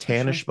 sort of For sure.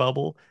 tannish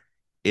bubble.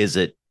 Is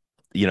it,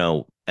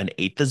 an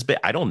eighth as big?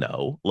 I don't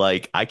know.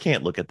 Like I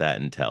can't look at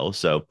that and tell.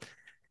 So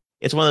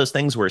it's one of those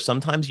things where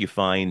sometimes you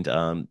find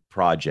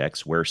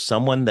projects where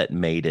someone that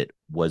made it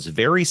was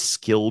very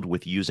skilled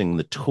with using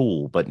the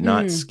tool, but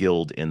not Mm.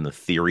 skilled in the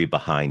theory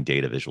behind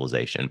data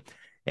visualization.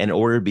 And in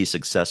order to be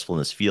successful in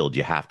this field,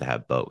 you have to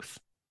have both.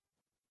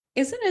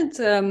 Isn't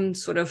it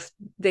sort of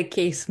the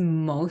case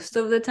most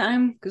of the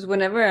time? Because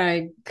whenever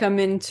I come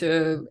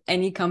into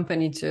any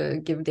company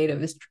to give data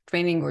vis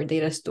training or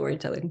data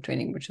storytelling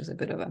training, which is a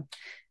bit of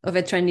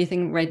a trendy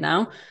thing right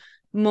now,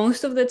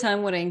 most of the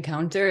time what I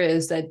encounter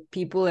is that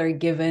people are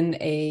given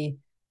a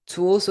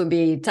tool, so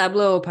be it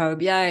Tableau, Power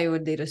BI, or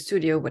Data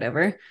Studio,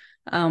 whatever.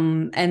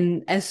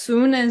 And as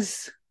soon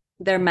as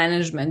their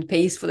management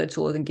pays for the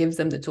tool and gives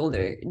them the tool,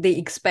 they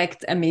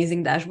expect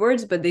amazing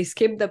dashboards, but they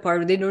skip the part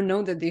where they don't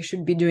know that they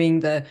should be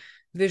doing the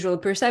visual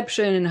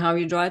perception and how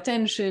you draw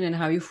attention and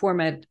how you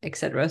format,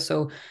 etc.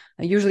 So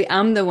usually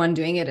I'm the one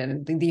doing it,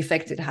 and the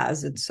effect it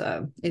has,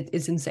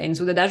 it's insane.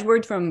 So the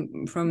dashboard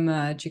from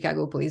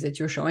Chicago Police that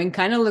you're showing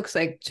kind of looks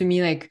like to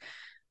me like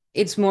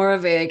it's more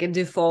of a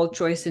default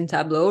choice in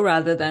Tableau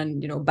rather than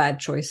bad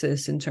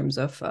choices in terms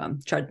of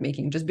chart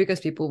making, just because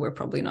people were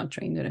probably not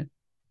trained in it.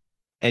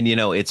 And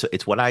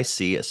it's what I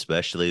see,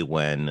 especially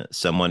when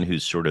someone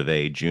who's sort of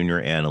a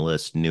junior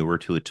analyst, newer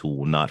to a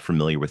tool, not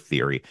familiar with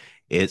theory,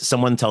 is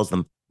someone tells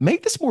them,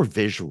 make this more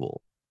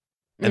visual.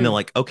 And they're Mm,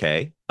 like,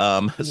 okay.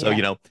 So,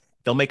 yeah.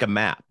 they'll make a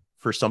map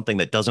for something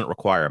that doesn't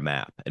require a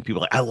map. And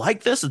people are like, I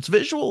like this. It's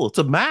visual. It's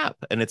a map.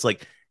 And it's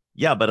like,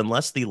 yeah, but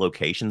unless the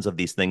locations of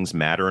these things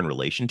matter in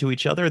relation to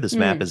each other, this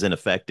map Mm, is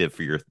ineffective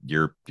for your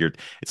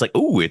it's like,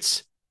 oh,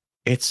 it's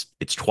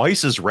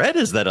twice as red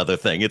as that other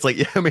thing. It's like,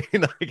 yeah, I mean,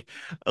 like,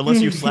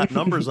 unless you slap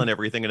numbers on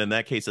everything, and in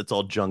that case, it's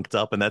all junked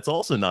up, and that's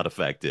also not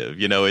effective.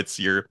 It's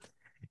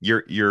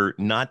you're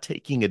not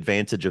taking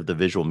advantage of the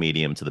visual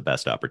medium to the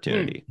best mm.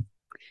 opportunity.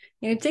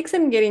 It takes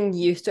some getting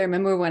used to. I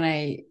remember when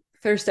I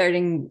first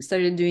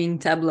started doing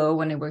Tableau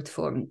when I worked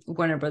for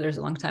Warner Brothers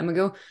a long time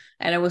ago,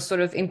 and I was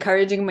sort of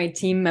encouraging my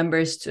team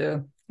members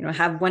to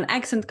have one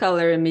accent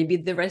color and maybe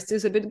the rest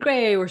is a bit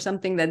gray or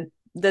something that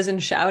doesn't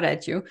shout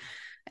at you.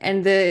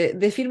 And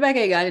the feedback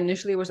I got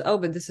initially was, oh,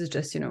 but this is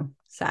just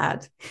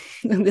sad.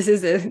 This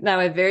is now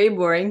a very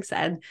boring,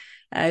 sad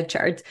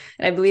chart.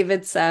 And I believe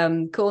it's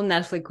Cole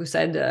Netflix who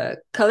said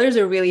colors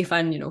are really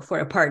fun, for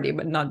a party,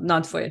 but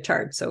not for a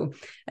chart. So,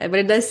 but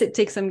it does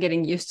take some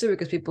getting used to,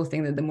 because people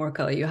think that the more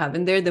color you have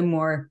in there, the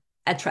more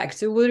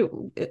attractive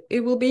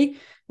it will be.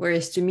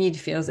 Whereas to me, it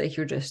feels like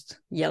you're just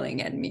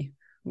yelling at me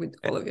with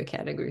all of your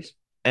categories.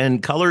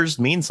 And colors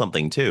mean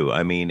something too.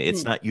 I mean,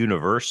 it's Hmm. not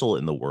universal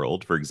in the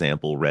world. For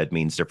example, red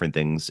means different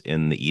things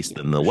in the East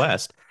Yeah, than the for sure.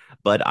 West.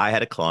 But I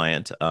had a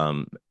client,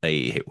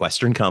 a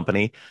Western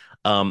company,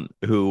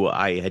 who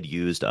I had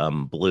used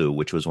blue,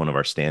 which was one of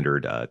our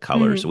standard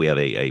colors. So Mm-hmm. we have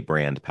a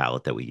brand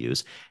palette that we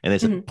use. And they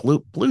said, Mm-hmm.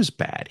 blue's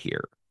bad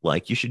here.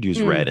 Like you should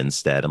use red Mm.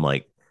 instead. I'm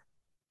like,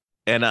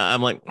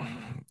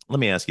 let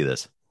me ask you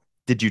this.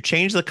 Did you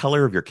change the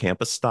color of your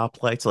campus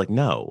stoplights? Like,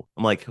 no.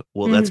 I'm like,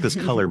 well, that's because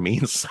color Mm.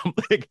 means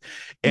something.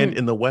 And Mm.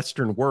 in the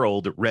Western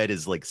world, red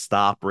is like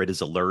stop, red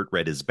is alert,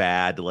 red is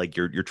bad. Like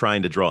you're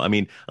trying to draw. I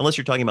mean, unless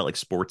you're talking about like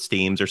sports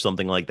teams or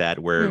something like that,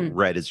 where Mm.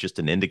 red is just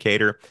an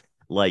indicator.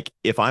 Like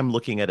if I'm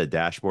looking at a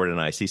dashboard and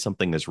I see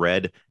something as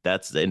red,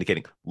 that's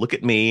indicating, look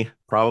at me,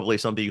 probably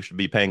something you should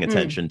be paying Mm.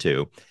 attention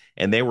to.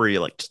 And they were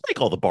like, just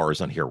make all the bars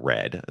on here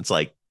red. It's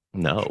like,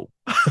 no.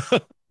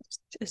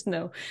 Just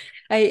no.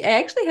 I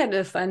actually had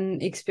a fun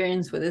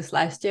experience with this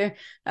last year.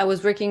 I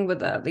was working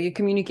with a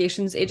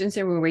communications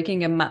agency, and we were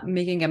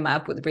making a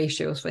map with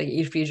ratios for like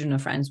each region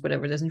of France,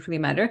 whatever, doesn't really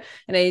matter.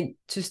 And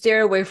to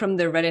steer away from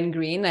the red and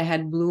green, I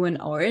had blue and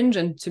orange.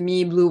 And to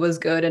me, blue was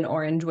good and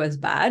orange was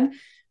bad.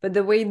 But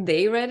the way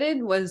they read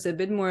it was a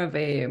bit more of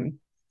a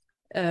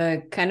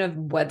kind of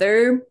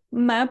weather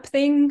map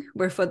thing,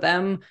 where for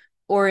them,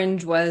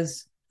 orange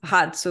was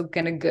hot, so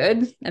kind of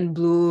good, and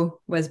blue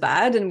was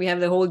bad. And we have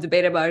the whole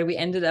debate about it. We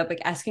ended up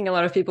like asking a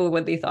lot of people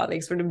what they thought,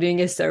 like sort of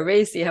doing a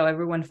survey, see how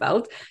everyone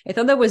felt. I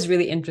thought that was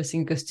really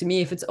interesting, because to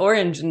me, if it's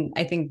orange, and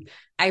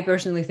I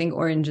personally think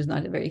orange is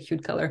not a very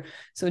cute color,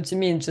 so to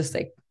me it's just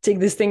like, take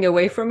this thing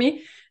away from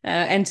me,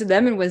 and to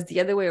them it was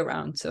the other way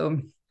around. So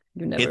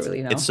you never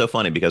really know. It's so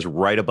funny because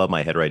right above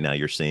my head right now,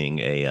 you're seeing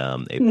a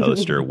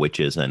poster, which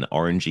is an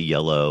orangey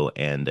yellow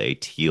and a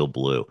teal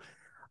blue.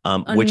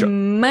 Which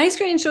my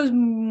screen shows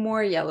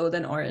more yellow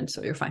than orange,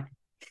 so you're fine.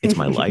 It's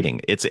my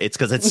lighting. It's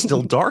because it's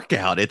still dark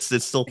out. It's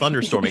still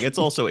thunderstorming. It's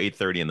also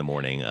 8:30 in the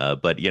morning.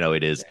 But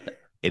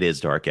it is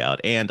dark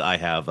out, and I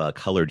have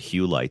colored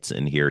hue lights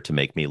in here to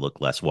make me look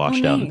less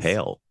washed out and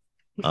pale.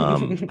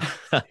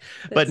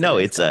 But no,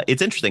 it's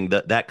interesting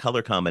that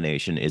color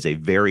combination is a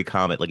very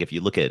common. Like if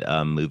you look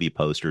at movie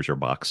posters or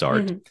box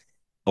art,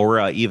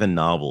 or even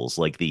novels,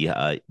 like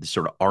the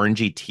sort of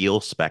orangey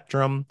teal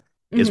spectrum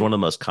is one of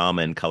the most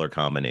common color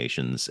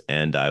combinations.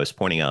 And I was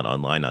pointing out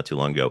online not too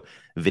long ago,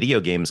 video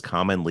games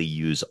commonly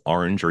use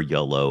orange or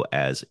yellow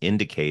as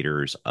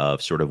indicators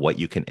of sort of what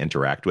you can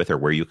interact with or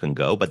where you can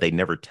go, but they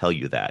never tell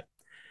you that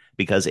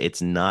because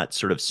it's not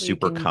sort of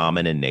super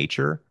common in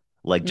nature,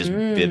 like just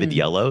vivid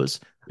yellows.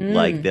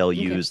 Like they'll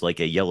use like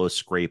a yellow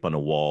scrape on a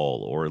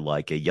wall or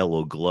like a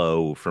yellow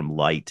glow from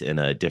light in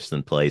a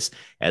distant place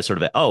as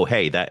sort of oh,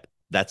 hey,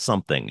 that's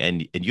something.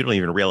 And you don't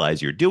even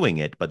realize you're doing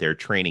it, but they're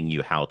training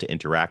you how to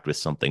interact with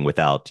something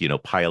without,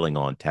 piling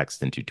on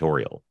text and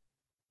tutorial.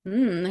 I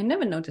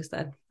never noticed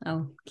that.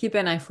 I'll keep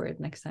an eye for it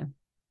next time.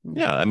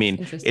 Yeah, I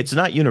mean, it's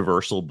not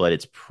universal, but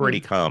it's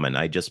pretty common.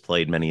 I just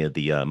played many of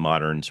the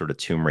modern sort of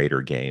Tomb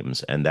Raider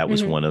games, and that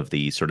was one of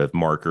the sort of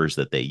markers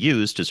that they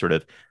use to sort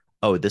of,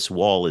 oh, this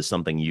wall is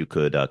something you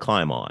could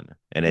climb on.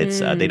 And it's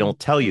they don't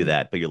tell you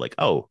that, but you're like,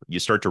 oh, you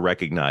start to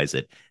recognize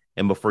it.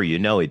 And before you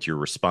know it, you're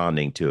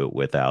responding to it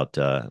without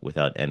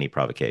any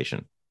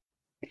provocation.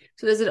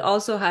 So does it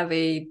also have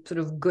a sort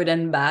of good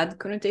and bad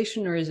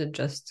connotation, or is it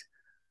just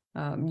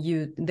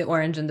the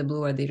orange and the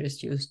blue, are they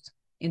just used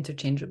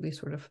interchangeably,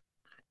 sort of?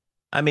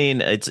 I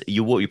mean,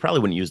 you probably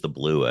wouldn't use the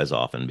blue as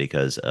often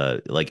because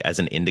like as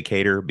an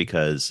indicator,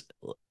 because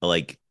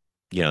like,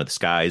 the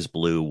sky's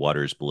blue,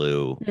 water's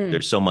blue.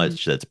 There's so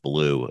much that's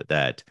blue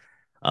that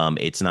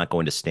it's not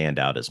going to stand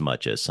out as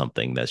much as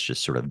something that's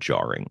just sort of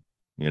jarring.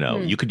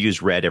 You could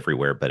use red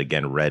everywhere, but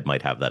again, red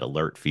might have that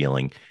alert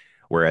feeling,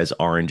 whereas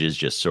orange is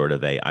just sort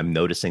of I'm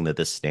noticing that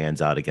this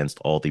stands out against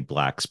all the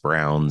blacks,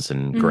 browns,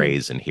 and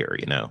grays in here,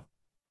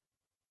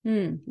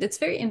 That's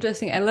very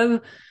interesting. I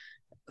love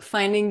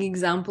finding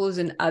examples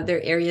in other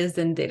areas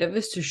than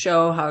database to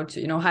show how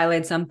to,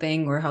 highlight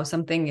something or how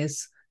something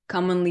is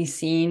commonly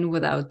seen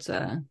without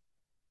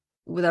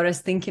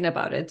us thinking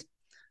about it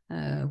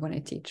when I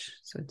teach.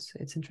 So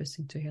it's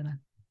interesting to hear that.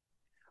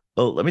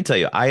 Well, let me tell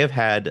you, I have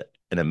had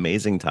an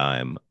amazing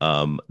time.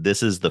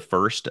 This is the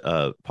first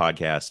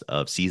podcast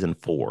of season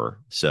 4.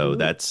 So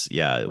that's,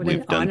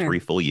 we've done 3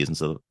 full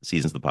seasons of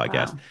the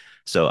podcast. Wow.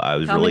 So I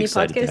was really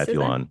excited to have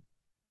you on.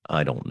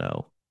 I don't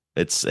know.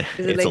 Is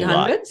it like a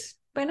hundreds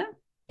by now?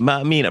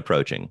 I mean,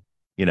 approaching,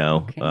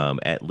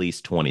 at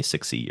least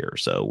 26 a year.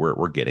 So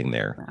we're getting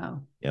there.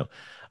 Wow.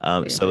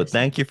 So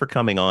thank you for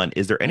coming on.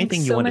 Is there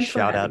anything you want to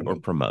shout out or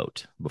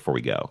promote before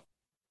we go?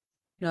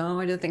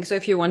 No, I don't think so.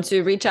 If you want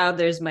to reach out,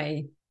 there's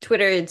my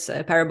Twitter, it's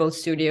Parable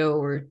Studio,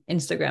 or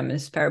Instagram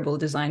is Parable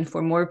Design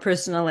for more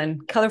personal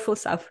and colorful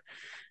stuff.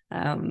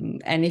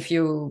 And if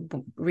you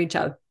reach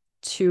out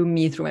to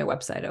me through my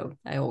website,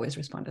 I always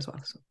respond as well.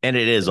 So. And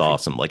it is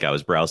awesome. Like I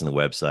was browsing the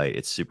website.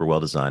 It's super well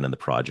designed and the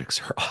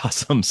projects are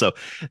awesome. So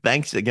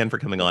thanks again for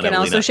coming on,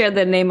 Evelina. I can also share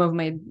the name of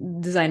my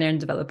designer and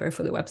developer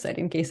for the website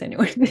in case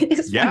anyone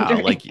is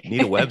wondering. Like you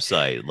need a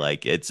website.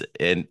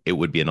 And it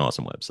would be an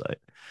awesome website.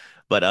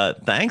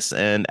 But thanks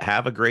and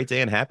have a great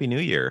day and Happy New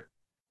Year.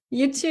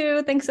 You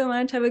too. Thanks so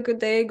much. Have a good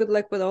day. Good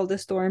luck with all the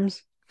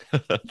storms.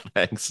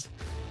 Thanks.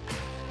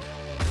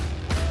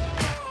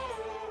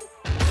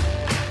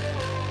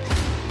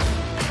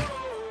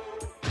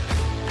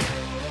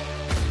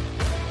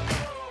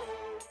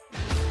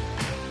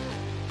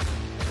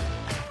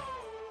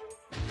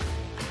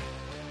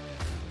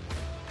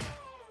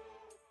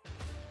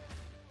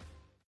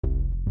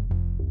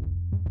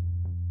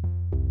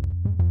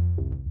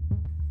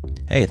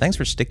 Hey, thanks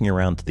for sticking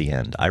around to the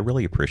end. I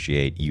really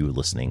appreciate you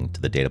listening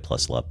to the Data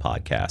Plus Love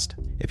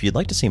podcast. If you'd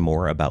like to see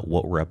more about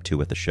what we're up to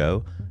with the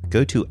show,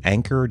 go to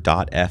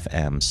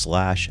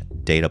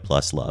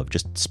anchor.fm/datapluslove.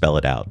 Just spell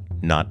it out,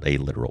 not a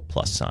literal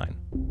plus sign.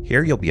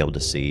 Here you'll be able to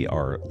see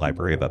our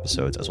library of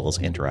episodes as well as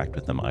interact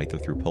with them either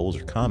through polls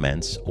or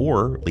comments,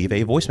 or leave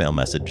a voicemail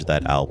message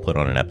that I'll put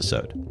on an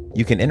episode.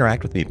 You can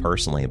interact with me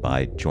personally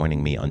by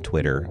joining me on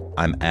Twitter.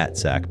 I'm at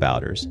Zach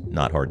Bowders,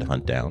 not hard to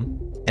hunt down.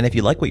 And if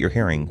you like what you're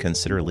hearing,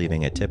 consider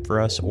leaving a tip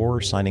for us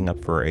or signing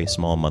up for a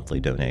small monthly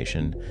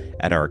donation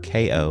at our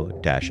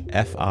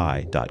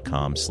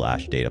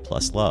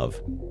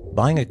ko-fi.com/datapluslove.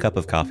 Buying a cup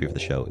of coffee for the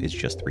show is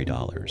just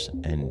 $3,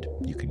 and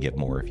you could get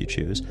more if you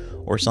choose,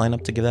 or sign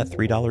up to give that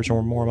 $3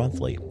 or more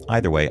monthly.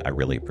 Either way, I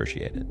really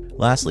appreciate it.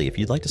 Lastly, if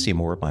you'd like to see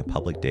more of my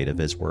public data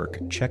viz work,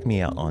 check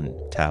me out on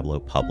Tableau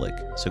Public.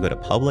 So go to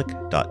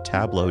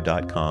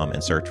public.tableau.com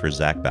and search for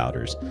Zach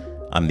Bowders.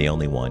 I'm the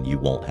only one. You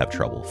won't have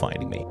trouble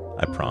finding me,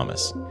 I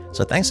promise.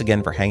 So thanks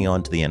again for hanging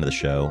on to the end of the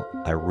show.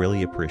 I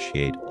really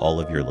appreciate all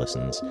of your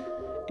listens.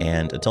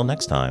 And until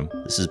next time,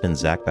 this has been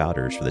Zach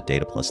Bowders for the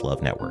Data Plus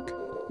Love Network.